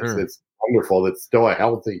standpoint. Hey, it's wonderful. It's still a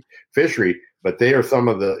healthy fishery, but they are some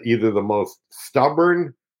of either the most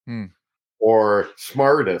stubborn or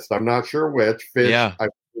smartest. I'm not sure which fish I've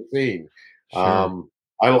seen. Sure.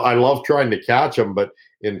 I love trying to catch them, but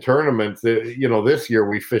in tournaments, this year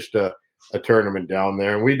we fished a tournament down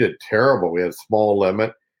there and we did terrible. We had a small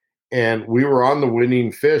limit. And we were on the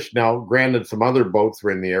winning fish. Now, granted, some other boats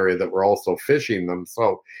were in the area that were also fishing them,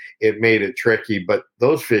 so it made it tricky. But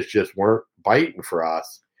those fish just weren't biting for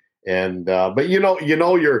us. And but at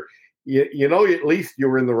least you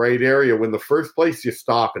were in the right area when the first place you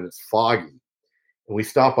stop and it's foggy. And we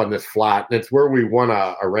stop on this flat, and it's where we won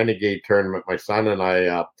a renegade tournament. My son and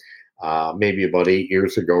I, maybe about 8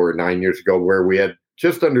 years ago or 9 years ago, where we had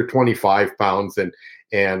just under 25 pounds and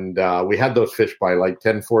we had those fish by like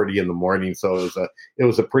 10:40 in the morning. So it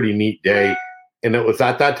was a pretty neat day. And it was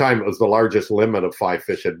at that time, it was the largest limit of 5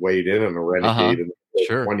 fish had weighed in a renegade in the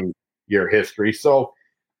 20-year history. So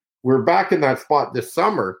we're back in that spot this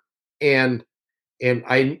summer. And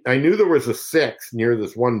I knew there was a 6 near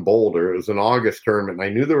this one boulder. It was an August tournament. And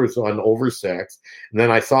I knew there was one over 6. And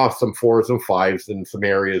then I saw some 4s and 5s in some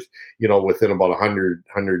areas, within about 100,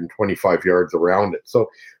 125 yards around it. So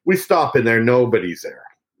we stop in there. Nobody's there.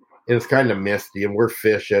 And it's kind of misty and we're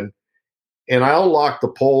fishing. And I'll lock the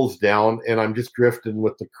poles down and I'm just drifting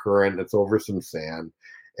with the current. It's over some sand.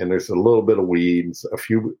 And there's a little bit of weeds, a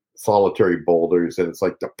few solitary boulders. And it's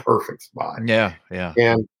like the perfect spot. Yeah, yeah.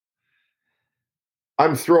 And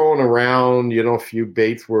I'm throwing around, a few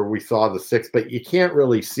baits where we saw the 6, but you can't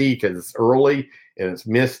really see because it's early and it's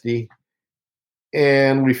misty.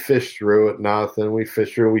 And we fish through it, nothing. We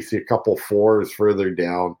fish through, we see a couple 4s further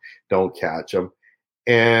down, don't catch them.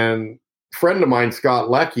 And a friend of mine, Scott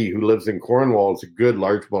Leckie, who lives in Cornwall, is a good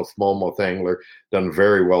largemouth, smallmouth angler, done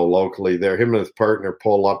very well locally there. Him and his partner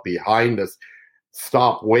pull up behind us,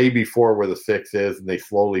 stop way before where the 6 is, and they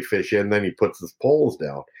slowly fish in. Then he puts his poles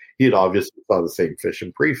down. He had obviously saw the same fish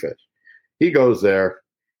and pre-fish. He goes there,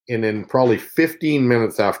 and in probably 15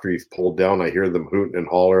 minutes after he's pulled down, I hear them hooting and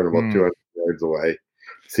hollering about 200 yards away.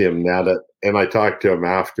 See him net it, and I talked to him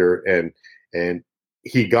after, and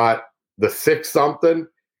he got the 6 something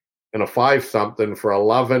and a 5 something for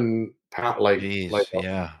 11 pounds, like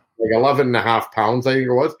 11 and a half pounds, I think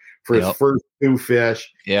it was, for his first 2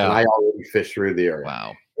 fish. Yeah, and I already fished through the area.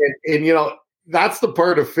 Wow, and that's the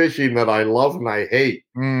part of fishing that I love and I hate.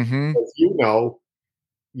 Because you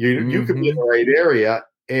could be in the right area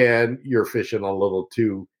and you're fishing a little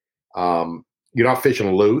too. You're not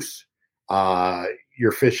fishing loose.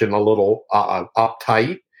 You're fishing a little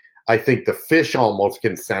uptight. I think the fish almost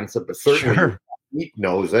can sense it, but certainly the meat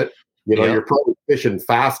knows it. You're probably fishing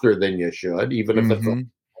faster than you should, even if it's a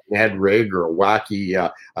Ned rig or a wacky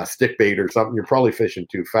a stick bait or something. You're probably fishing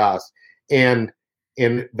too fast. And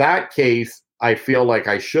in that case, I feel like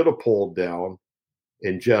I should have pulled down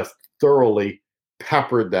and just thoroughly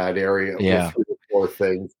peppered that area with 3 or 4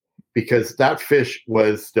 things, because that fish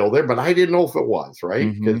was still there, but I didn't know if it was,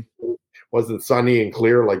 right? Because it wasn't sunny and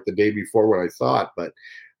clear like the day before when I saw it. But,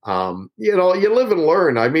 you live and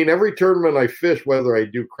learn. I mean, every tournament I fish, whether I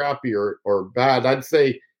do crappy or bad, I'd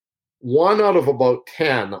say 1 out of about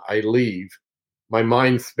 10 I leave, my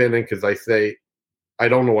mind's spinning because I say, I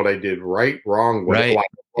don't know what I did wrong, what I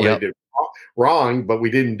did wrong, but we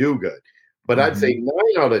didn't do good. But I'd say 9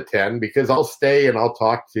 out of 10, because I'll stay and I'll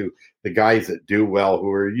talk to the guys that do well,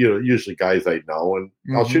 who are usually guys I know, and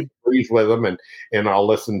I'll shoot the breeze with them and I'll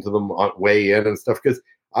listen to them on weigh in and stuff, because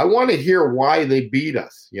I want to hear why they beat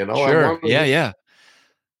us. Sure. Yeah.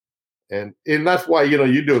 And that's why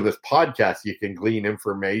you doing this podcast, you can glean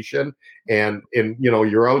information and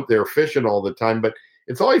you're out there fishing all the time, but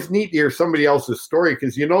it's always neat to hear somebody else's story,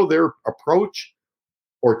 because their approach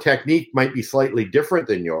or technique might be slightly different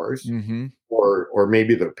than yours, or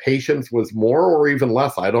maybe their patience was more or even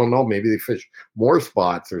less. I don't know. Maybe they fish more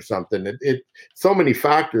spots or something. It so many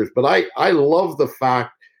factors, but I love the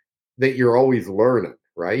fact that you're always learning,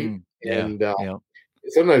 right? And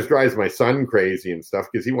it sometimes drives my son crazy and stuff,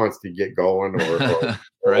 because he wants to get going or whatever.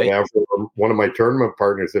 One of my tournament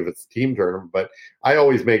partners, if it's a team tournament, but I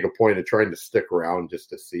always make a point of trying to stick around just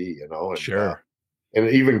to see, and sure. And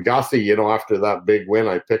even Gussie, you know, after that big win,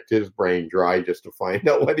 I picked his brain dry just to find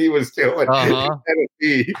out what he was doing.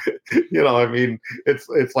 You know, I mean, it's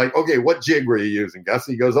like, okay, what jig were you using,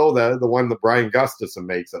 Gussie? He goes, oh, the one that Brian Gustafson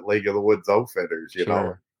makes at Lake of the Woods Outfitters, you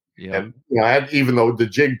know. Yeah. And you know, even though the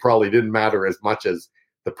jig probably didn't matter as much as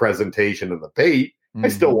the presentation and the bait, I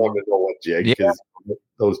still wanted to know what jig, because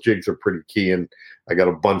those jigs are pretty key. And I got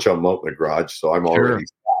a bunch of them out in the garage, so I'm already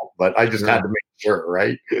sad, but I just had to make sure,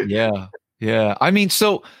 right? Yeah. I mean,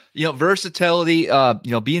 so, you know, versatility,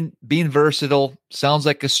 you know, being versatile sounds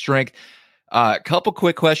like a strength. A couple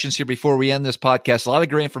quick questions here before we end this podcast. A lot of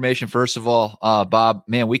great information. First of all, Bob,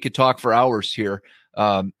 man, we could talk for hours here.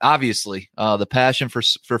 Obviously, the passion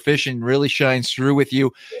for fishing really shines through with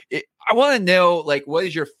you. I want to know, like, what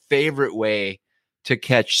is your favorite way to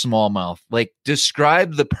catch smallmouth? Like,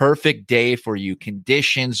 describe the perfect day for you,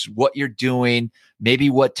 conditions, what you're doing, maybe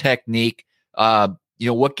what technique, you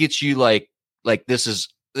know, what gets you like this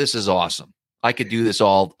is awesome. I could do this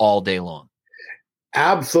all day long.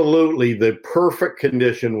 Absolutely. The perfect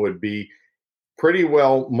condition would be pretty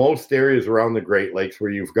well most areas around the Great Lakes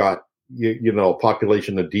where you've got, you know, a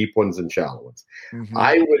population of deep ones and shallow ones.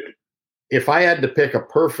 I would, if I had to pick a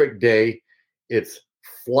perfect day, it's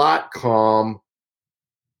flat, calm,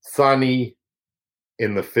 sunny,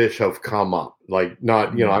 and the fish have come up. Like,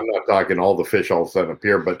 not, you know, I'm not talking all the fish all of a sudden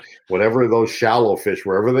appear, but whatever those shallow fish,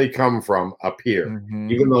 wherever they come from, appear.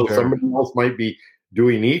 Even though somebody else might be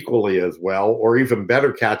doing equally as well, or even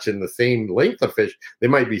better catching the same length of fish. They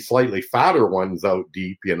might be slightly fatter ones out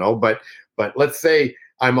deep, you know, but let's say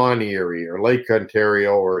I'm on Erie or Lake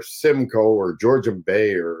Ontario or Simcoe or Georgian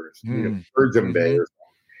Bay or Virgin Bay,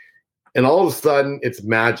 and all of a sudden it's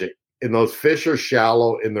magic. And those fish are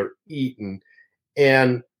shallow and they're eaten.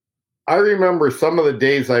 And I remember some of the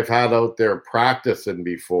days I've had out there practicing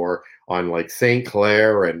before on like St.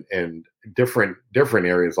 Clair and different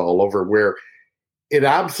areas all over, where it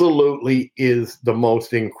absolutely is the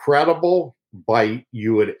most incredible bite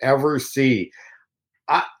you would ever see.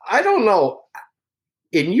 I don't know,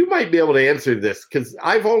 and you might be able to answer this, because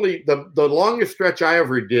I've only, the longest stretch I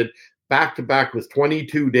ever did back to back was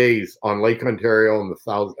 22 days on Lake Ontario on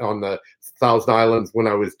the Thousand Islands, when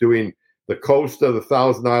I was doing the coast of the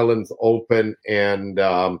Thousand Islands Open and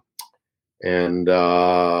the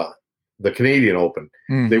Canadian Open.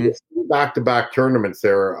 They were back-to-back tournaments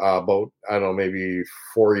there about, I don't know, maybe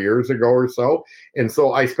 4 years ago or so. And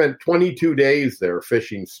so I spent 22 days there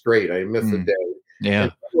fishing straight. I missed a day. Yeah.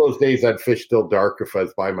 And some of those days I'd fish till dark if I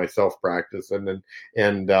was by myself practicing,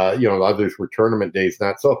 and you know, others were tournament days.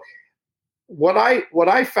 Not so. What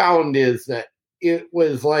I found is that it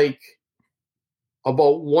was like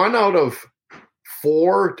about 1 out of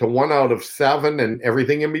 4 to 1 out of 7 and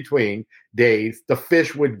everything in between days, the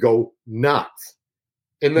fish would go nuts.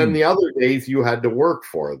 And then the other days you had to work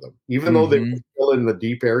for them, even though they were still in the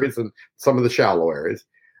deep areas and some of the shallow areas.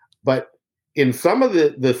 But in some of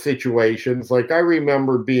the situations, like I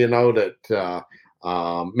remember being out at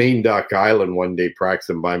Main Duck Island one day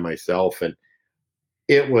practicing by myself, and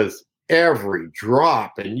it was every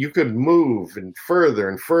drop, and you could move and further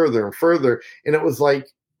and further and further. And it was like,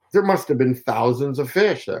 there must have been thousands of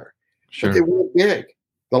fish there. Sure. But they weren't big.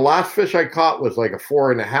 The last fish I caught was like a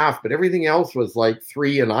 4.5, but everything else was like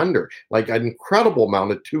 3 and under, like an incredible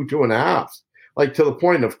amount of 2.5, like to the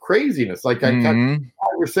point of craziness. Like I caught 5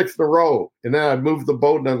 or 6 in a row, and then I'd move the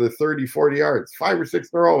boat another 30, 40 yards, 5 or 6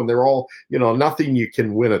 in a row. And they're all, you know, nothing you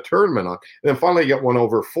can win a tournament on. And then finally I get one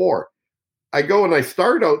over 4. I go and I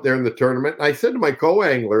start out there in the tournament. And I said to my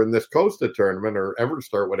co-angler in this Costa tournament, or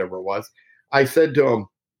Everstart, whatever it was, I said to him,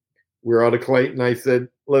 we're out of Clayton. I said,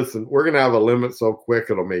 listen, we're going to have a limit so quick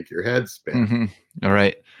it'll make your head spin. All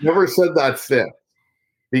right. Never said that since,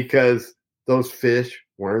 because those fish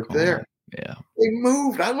weren't there. Yeah. They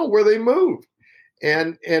moved. I don't know where they moved.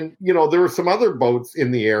 And you know, there were some other boats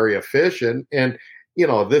in the area fishing, and you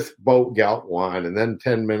know, this boat got one, and then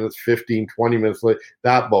 10 minutes, 15, 20 minutes later,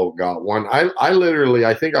 that boat got one. I literally,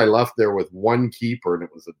 I think I left there with one keeper, and it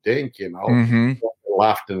was a dink, you know.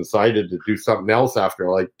 Left and decided to do something else after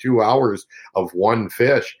like 2 hours of one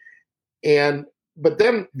fish. But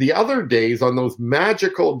then the other days, on those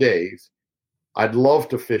magical days, I'd love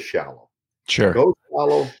to fish shallow. Sure. Go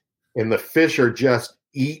shallow, and the fish are just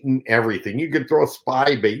eating everything. You could throw a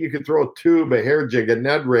spy bait, you could throw a tube, a hair jig, a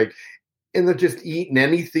Ned rig, and they're just eating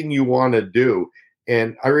anything you want to do.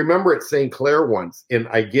 And I remember at St. Clair once, and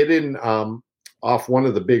I get in off one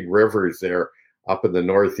of the big rivers there up in the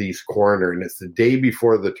northeast corner, and it's the day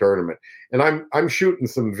before the tournament. And I'm shooting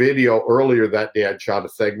some video earlier that day. I'd shot a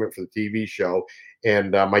segment for the TV show,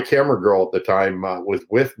 and my camera girl at the time was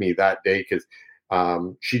with me that day, because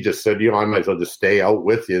she just said, I might as well just stay out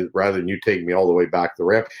with you rather than you take me all the way back the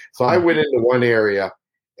ramp. So I went into one area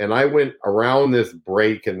and I went around this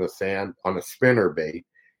break in the sand on a spinner bait.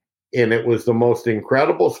 And it was the most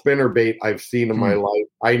incredible spinner bait I've seen in my life.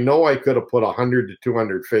 I know I could have put 100 to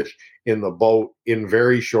 200 fish in the boat in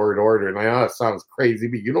very short order. And I know that sounds crazy,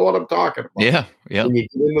 but you know what I'm talking about. Yeah. When you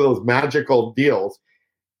get into those magical deals,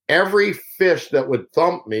 every fish that would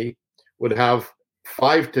thump me would have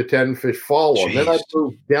 5 to 10 fish follow. And then I'd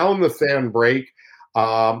move down the sand break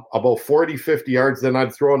about 40, 50 yards. Then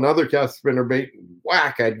I'd throw another cast spinner bait,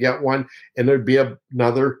 whack, I'd get one, and there'd be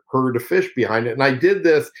another herd of fish behind it. And I did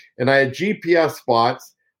this, and I had GPS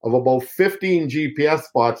spots of about 15 GPS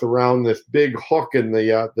spots around this big hook in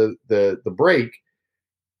the break.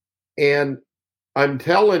 And I'm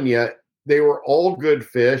telling you, they were all good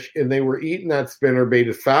fish, and they were eating that spinner bait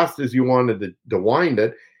as fast as you wanted to wind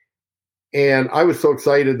it. And I was so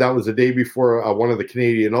excited. That was the day before one of the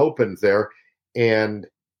Canadian Opens there. And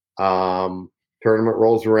tournament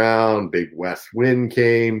rolls around, big west wind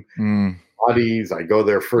came, buddies. I go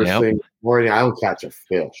there first thing in the morning. I don't catch a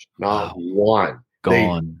fish, not one.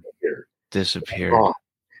 Gone. Disappeared. Gone.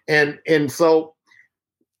 And so,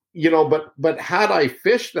 but had I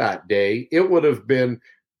fished that day, it would have been,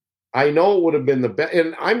 I know it would have been the best.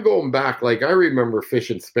 And I'm going back, like I remember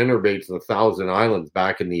fishing spinnerbaits in the Thousand Islands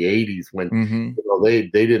back in the 80s when they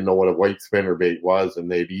didn't know what a white spinnerbait was, and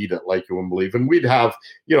they'd eat it like you wouldn't believe. And we'd have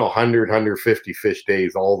 100, 150 fish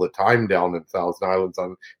days all the time down in Thousand Islands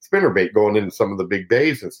on spinnerbait, going into some of the big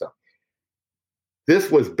bays and stuff. This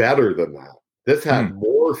was better than that. This had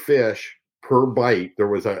more fish per bite. There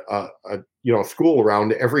was a school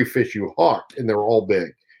around every fish you hooked, and they were all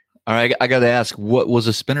big. All right, I got to ask, what was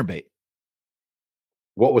a spinnerbait?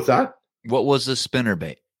 What was that? What was a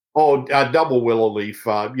spinnerbait? Oh, double willow leaf.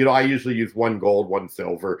 I usually use 1 gold, 1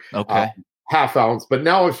 silver, half ounce. But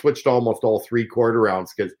now I've switched to almost all 3/4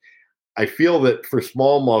 ounce because I feel that for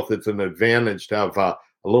smallmouth, it's an advantage to have a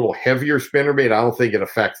little heavier spinnerbait. I don't think it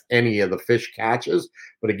affects any of the fish catches,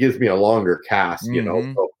 but it gives me a longer cast.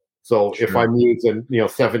 So if I'm using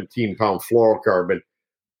 17-pound fluorocarbon,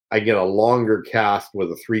 I get a longer cast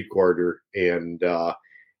with a 3/4, and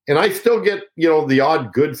I still get the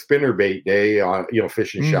odd good spinnerbait day on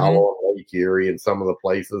fishing shallow on Lake Erie and some of the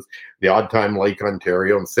places, the odd time Lake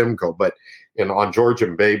Ontario and Simcoe, but on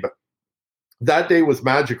Georgian Bay. But that day was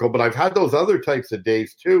magical. But I've had those other types of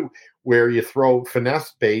days too, where you throw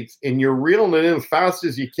finesse baits and you're reeling it in as fast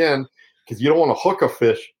as you can because you don't want to hook a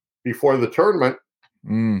fish before the tournament.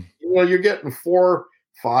 You're getting 4,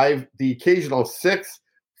 5, the occasional 6.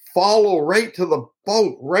 Follow right to the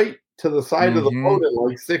boat, right to the side of the boat in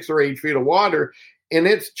like 6 or 8 feet of water, and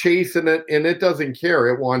it's chasing it, and it doesn't care.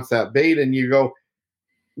 It wants that bait, and you go,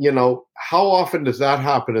 how often does that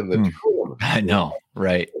happen in the tournament? I know,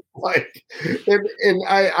 right? And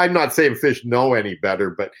I'm not saying fish know any better,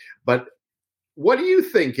 but what do you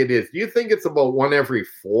think it is? Do you think it's about 1 every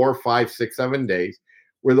 4, 5, 6, 7 days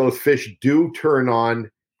where those fish do turn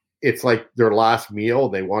on? It's like their last meal,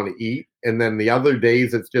 they want to eat. And then the other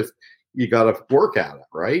days, it's just, you got to work at it,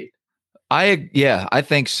 right? I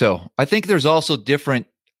think so. I think there's also different,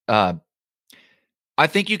 I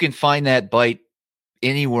think you can find that bite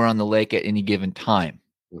anywhere on the lake at any given time,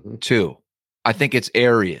 too. I think it's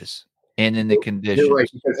areas and in the conditions. You're right,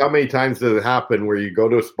 because how many times does it happen where you go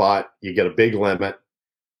to a spot, you get a big limit,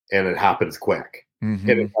 and it happens quick? And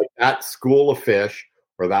it's like that school of fish,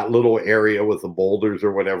 or that little area with the boulders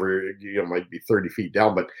or whatever, might be 30 feet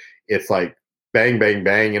down, but it's like bang, bang,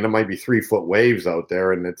 bang, and it might be 3-foot waves out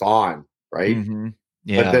there, and it's on, right?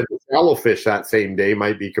 Yeah. But then the shallow fish that same day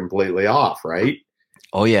might be completely off, right?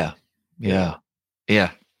 Oh, yeah.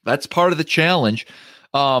 That's part of the challenge.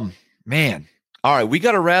 Man. All right, we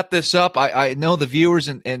got to wrap this up. I know the viewers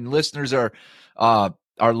and listeners are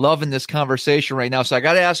loving this conversation right now, so I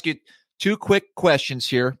got to ask you 2 quick questions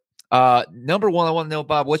here. Number one, I want to know,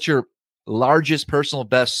 Bob, what's your largest personal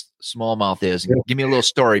best smallmouth is? Give me a little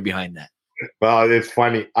story behind that. Well, it's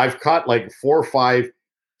funny. I've caught like 4, 5,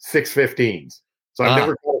 6 15s. So I've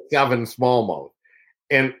never caught a 7 smallmouth.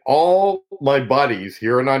 And all my buddies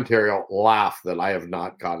here in Ontario laugh that I have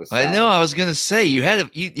not caught a 7. I know. I was going to say, you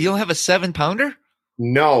don't have a 7-pounder?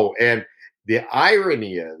 No. And the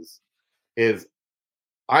irony is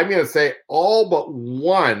I'm going to say all but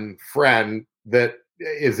one friend that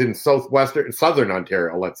is in southern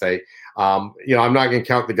Ontario, let's say. I'm not going to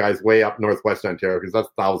count the guys way up northwest Ontario because that's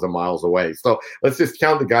 1,000 miles away. So let's just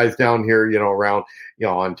count the guys down here, around,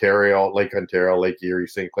 Ontario, Lake Erie,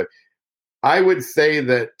 St. Clair. I would say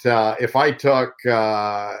that if I took 10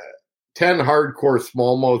 hardcore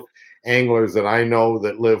smallmouth anglers that I know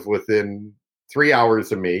that live within 3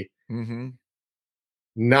 hours of me. Mm-hmm.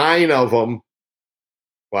 9 of them,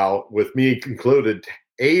 well, with me included,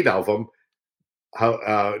 8 of them,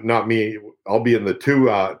 not me, I'll be in the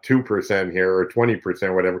 2% here, or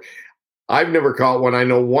 20%, whatever. I've never caught one. I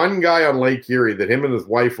know one guy on Lake Erie that him and his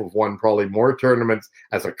wife have won probably more tournaments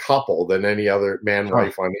as a couple than any other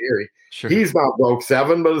man-wife on Erie. Sure. He's not broke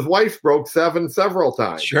 7, but his wife's broke 7 several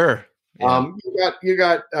times. Sure. Yeah. You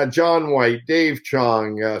got John White, Dave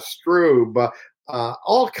Chong, Stroob,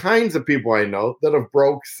 all kinds of people I know that have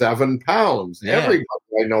broke 7 pounds. Yeah. Everybody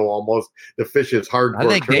I know almost the fish is hardcore. I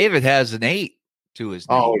think David has an 8 to his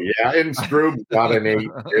name. Oh yeah, and Stroob's got an 8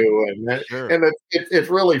 too, and sure. And it's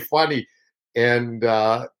really funny, and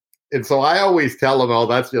so I always tell them, oh,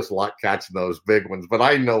 that's just luck catching those big ones. But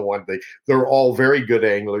I know one thing: they're all very good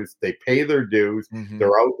anglers. They pay their dues. Mm-hmm.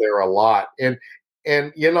 They're out there a lot, and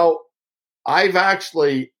you know, I've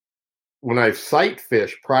actually, when I've sight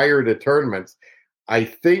fished prior to tournaments, I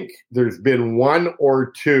think there's been 1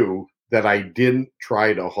 or 2 that I didn't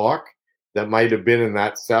try to hook. That might have been in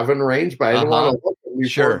that 7 range, but I didn't want to look at me.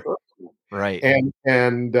 Sure. Right. And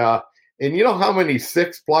you know how many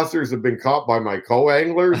 6-plussers have been caught by my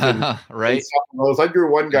co-anglers? Right. And those. I drew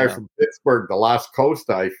one guy from Pittsburgh, the last coast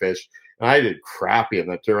I fished, and I did crappy in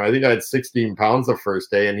the tournament. I think I had 16 pounds the first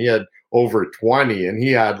day, and he had over 20, and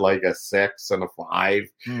he had like a 6 and a 5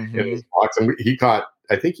 in his box. And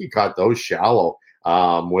I think he caught those shallow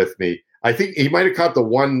with me. I think he might have caught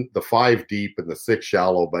the 5 deep and the 6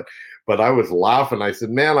 shallow, but I was laughing. I said,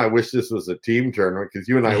 man, I wish this was a team tournament because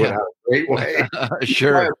you and I would have a great way.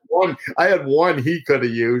 Sure. I had one he could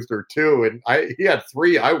have used, or 2, and he had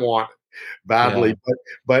 3 I wanted badly. Yeah.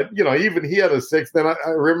 But you know, even he had a 6. Then I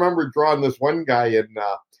remember drawing this one guy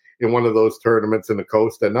in one of those tournaments in the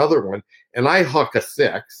coast, another one, and I hook a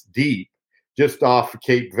 6 deep just off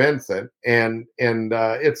Cape Vincent, and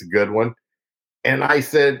it's a good one. And I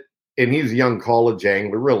said, and he's a young college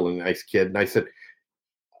angler, really nice kid. And I said,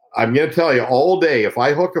 I'm going to tell you all day, if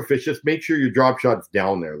I hook a fish, just make sure your drop shot's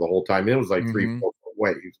down there the whole time. And it was like 3-4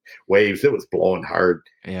 waves. It was blowing hard.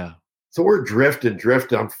 Yeah. So we're drifting.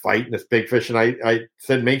 I'm fighting this big fish. And I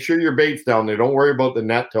said, make sure your bait's down there. Don't worry about the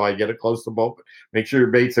net till I get it close to the boat. But make sure your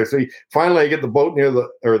bait's there. So finally I get the boat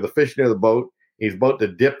the fish near the boat. He's about to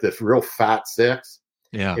dip this real fat 6.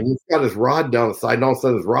 Yeah. And he's got his rod down the side. And all of a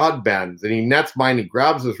sudden his rod bends. And he nets mine. He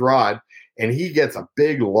grabs his rod. And he gets a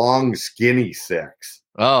big, long, skinny 6.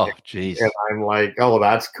 Oh, geez. And I'm like, oh,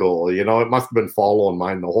 that's cool. You know, it must have been following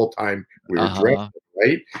mine the whole time we were drifting,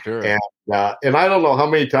 right? Sure. And I don't know how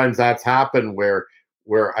many times that's happened where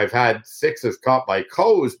I've had 6s caught by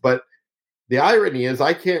coes, but the irony is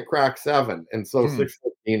I can't crack 7, and so 6-15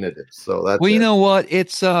 it is. So that's you know what?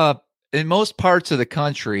 It's in most parts of the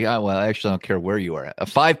country. I actually don't care where you are at. A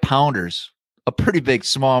 5-pounder's a pretty big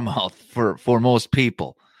smallmouth for most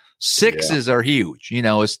people. 6s are huge. You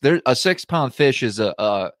know, a 6-pound fish is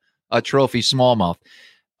a trophy smallmouth.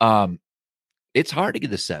 It's hard to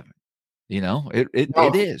get a 7. You know, it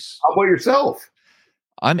is. How about yourself?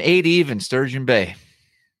 I'm 8 even, Sturgeon Bay.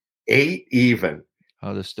 8 even.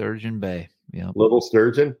 Oh, the Sturgeon Bay. Yeah. Little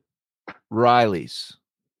sturgeon. Riley's.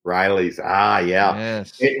 Ah, yeah.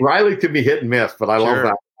 Yes. Riley could be hit and miss, but I love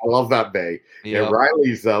that. I love that bay. Yep. Yeah,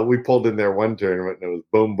 Riley's, we pulled in there one tournament, and it was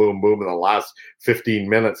boom, boom, boom in the last 15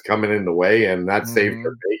 minutes coming in the way, and that saved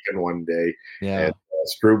their bacon one day. Yeah. And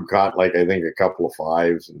Stroob caught, like, I think a couple of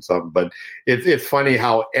 5s and something. But it's funny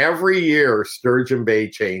how every year Sturgeon Bay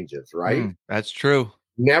changes, right? That's true.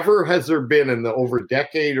 Never has there been, in the over a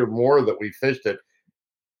decade or more that we fished it,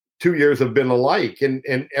 2 years have been alike. And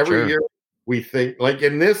every year we think, like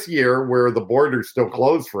in this year where the border's still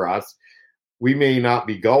closed for us, we may not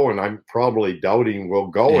be going. I'm probably doubting we'll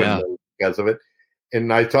go because of it.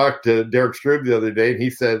 And I talked to Derek Stroob the other day, and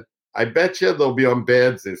he said, I bet you they'll be on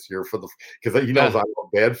beds this year because he knows I'm a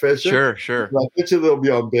bed fisher. Sure. I bet you they'll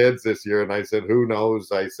be on beds this year. And I said, who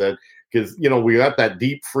knows? I said, because, you know, we got that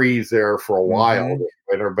deep freeze there for a while this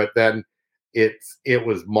winter, but then it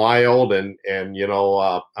was mild and you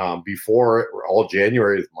know, before all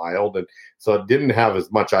January is mild. And so it didn't have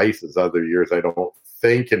as much ice as other years, I don't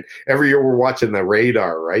think. And every year we're watching the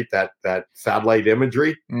radar, right? That satellite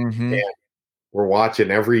imagery. And we're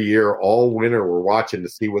watching every year, all winter, we're watching to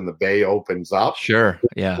see when the bay opens up. Sure.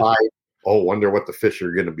 Yeah. Wonder what the fish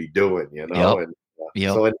are going to be doing, you know? And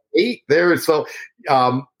so at 8 there. So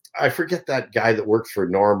I forget that guy that works for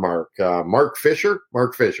Normark, Mark Fisher.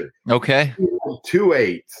 Okay. 2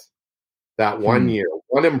 8s that one year,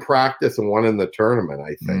 one in practice and one in the tournament,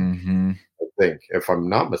 I think. I think, if I'm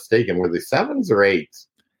not mistaken, were they 7s or 8s?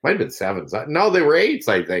 Might have been 7s. No, they were 8s,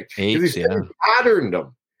 I think. 8s, he patterned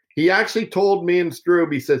them. He actually told me and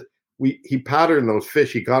Stroob, he says, he patterned those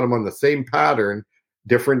fish. He got them on the same pattern,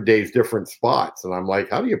 different days, different spots. And I'm like,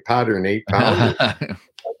 how do you pattern 8 pounds?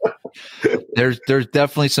 There's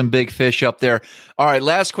definitely some big fish up there. All right,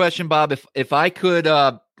 last question, Bob. If I could,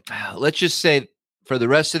 let's just say for the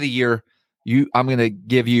rest of the year, I'm going to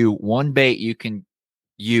give you one bait you can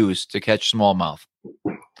use to catch smallmouth,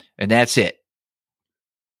 and that's it.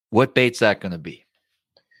 What bait's that going to be?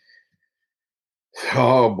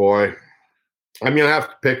 Oh boy, I'm going to have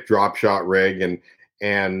to pick drop shot rig, and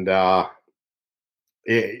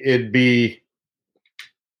it'd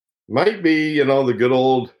might be the good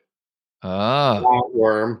old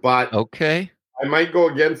flatworm, but okay, I might go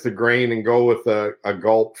against the grain and go with a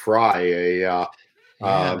gulp fry,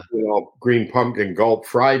 green pumpkin gulp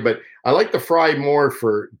fry. But I like the fry more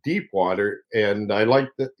for deep water, and I like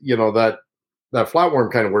that that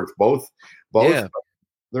flatworm kind of works both. Yeah.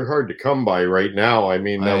 They're hard to come by right now. I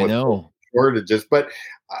mean, I know shortages, but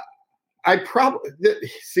I probably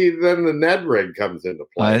see then the Ned rig comes into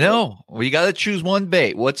play. I know. Well, you got to choose one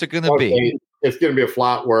bait. What's it going to be? It's going to be a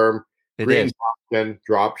flatworm. It green is. pumpkin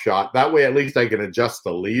drop shot. That way, at least I can adjust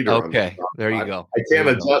the leader. Okay, there you go. I can't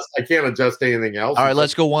adjust. I can't adjust anything else. All right,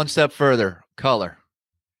 let's go one step further. Color.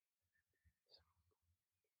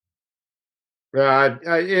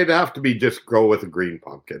 It'd have to be just go with a green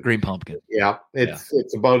pumpkin. Green pumpkin. Yeah,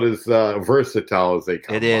 it's about as versatile as they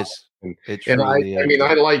come. It is. I mean,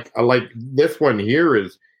 I like this one here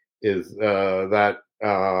is that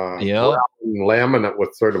laminate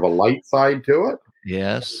with sort of a light side to it.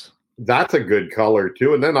 Yes, that's a good color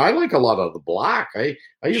too. And then I like a lot of the black. I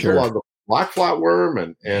use a lot of the black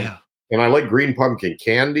flatworm and I like green pumpkin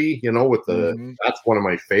candy, with the, that's one of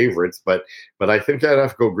my favorites, but I think I'd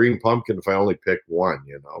have to go green pumpkin if I only pick one,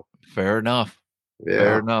 Fair enough. Yeah.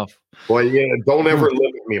 Fair enough. Well, don't ever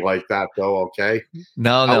limit me like that though. Okay.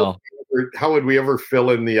 No. How would we ever fill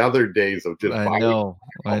in the other days of just, I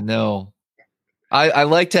know. I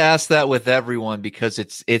like to ask that with everyone because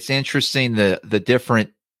it's interesting, the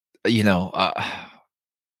different,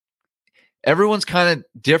 everyone's kind of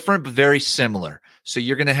different, but very similar. So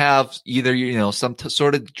you're going to have either, some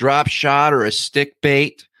sort of drop shot or a stick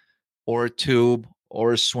bait or a tube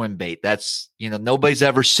or a swim bait. That's, nobody's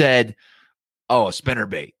ever said, oh, a spinner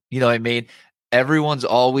bait. You know what I mean? Everyone's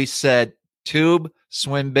always said tube,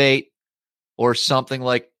 swim bait, or something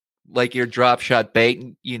like your drop shot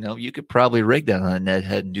bait. You could probably rig that on a Ned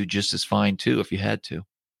head and do just as fine too if you had to.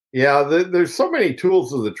 Yeah, there's so many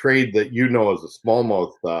tools of the trade that as a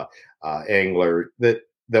smallmouth angler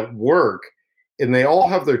that work. And they all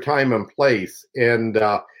have their time and place. And,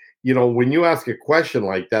 when you ask a question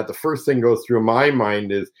like that, the first thing goes through my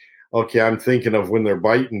mind is, okay, I'm thinking of when they're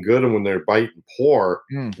biting good and when they're biting poor.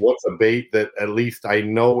 What's a bait that at least I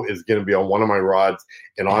know is going to be on one of my rods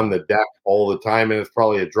and on the deck all the time? And it's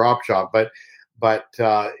probably a drop shot. But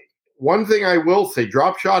one thing I will say,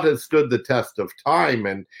 drop shot has stood the test of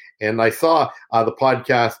time. And I saw the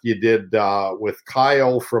podcast you did with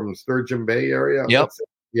Kyle from Sturgeon Bay area. Yep.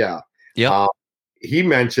 Yeah. He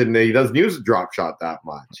mentioned that he doesn't use a drop shot that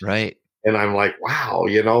much. Right. And I'm like, wow,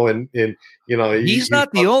 he's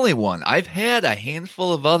not the only one. I've had a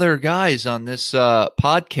handful of other guys on this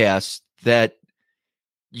podcast that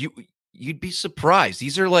you'd be surprised.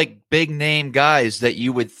 These are like big name guys that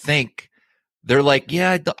you would think they're like,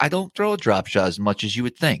 yeah, I don't throw a drop shot as much as you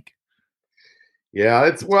would think. Yeah,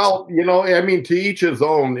 to each his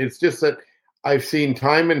own. It's just that I've seen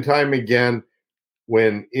time and time again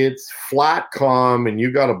when it's flat calm and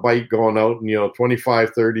you got a bite going out in,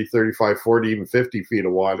 25, 30, 35, 40, even 50 feet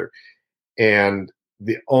of water. And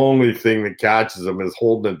the only thing that catches them is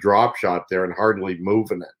holding a drop shot there and hardly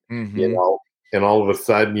moving it, and all of a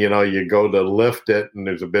sudden, you go to lift it and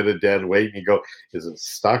there's a bit of dead weight and you go, is it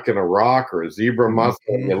stuck in a rock or a zebra mussel?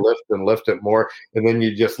 And you lift it more. And then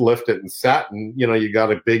you just lift it and set and, you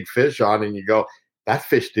got a big fish on and you go, that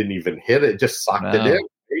fish didn't even hit it. Just sucked it in.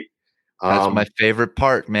 That's my favorite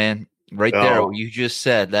part, man. Right there, what you just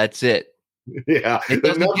said. That's it. Yeah. It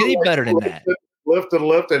doesn't get any better than that. Lift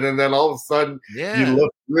it, and then all of a sudden, you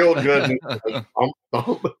look real good.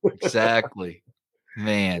 Exactly.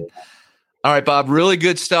 Man. All right, Bob, really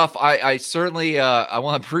good stuff. I certainly I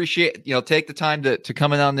want to appreciate, take the time to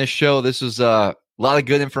come in on this show. This was a lot of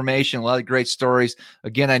good information, a lot of great stories.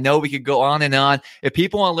 Again, I know we could go on and on. If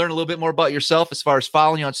people want to learn a little bit more about yourself as far as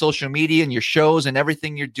following you on social media and your shows and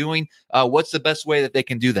everything you're doing, what's the best way that they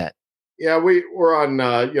can do that? Yeah, we're on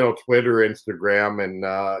Twitter, Instagram, and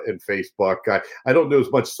Facebook. I don't do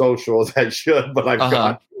as much social as I should, but I've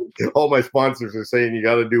got all my sponsors are saying you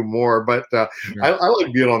got to do more. But I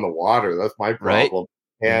like being on the water. That's my problem.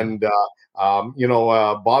 And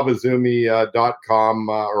BobIzumi.com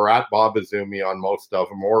or at Bob Izumi on most of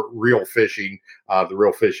them, or Real Fishing, the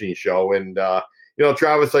Real Fishing Show. And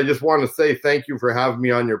Travis, I just want to say thank you for having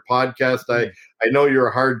me on your podcast. I know you're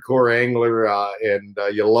a hardcore angler, and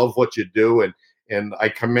you love what you do, and I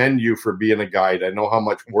commend you for being a guide. I know how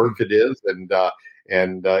much work it is, and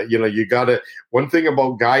you got to. One thing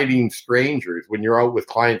about guiding strangers when you're out with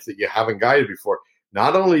clients that you haven't guided before,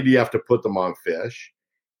 not only do you have to put them on fish,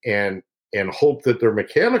 and hope that their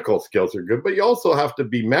mechanical skills are good, but you also have to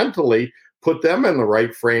be mentally put them in the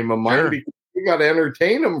right frame of mind, because you got to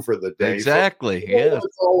entertain them for the day. Exactly. So,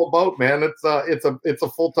 it's all about, man. It's a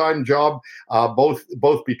full-time job,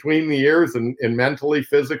 both between the ears and mentally,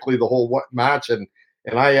 physically, the whole match. And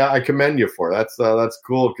I commend you for it. That's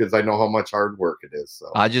cool, because I know how much hard work it is.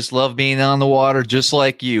 So I just love being on the water, just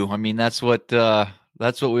like you. I mean, that's what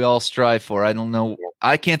we all strive for. I don't know.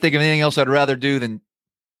 I can't think of anything else I'd rather do than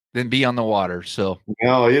be on the water. So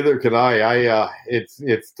no, either can I.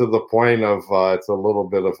 It's to the point of it's a little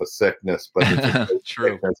bit of a sickness, but it's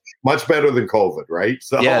true. Sickness. Much better than COVID, right?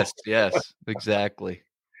 So yes, exactly.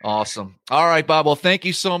 Awesome. All right, Bob. Well, thank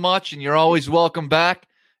you so much, and you're always welcome back.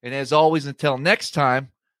 And as always, until next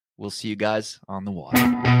time, we'll see you guys on the water.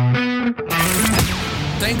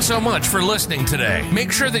 Thanks so much for listening today.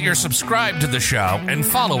 Make sure that you're subscribed to the show and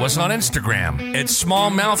follow us on Instagram at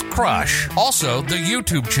Smallmouth Crush. Also, the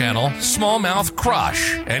YouTube channel, Smallmouth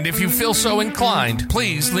Crush. And if you feel so inclined,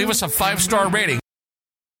 please leave us a 5-star rating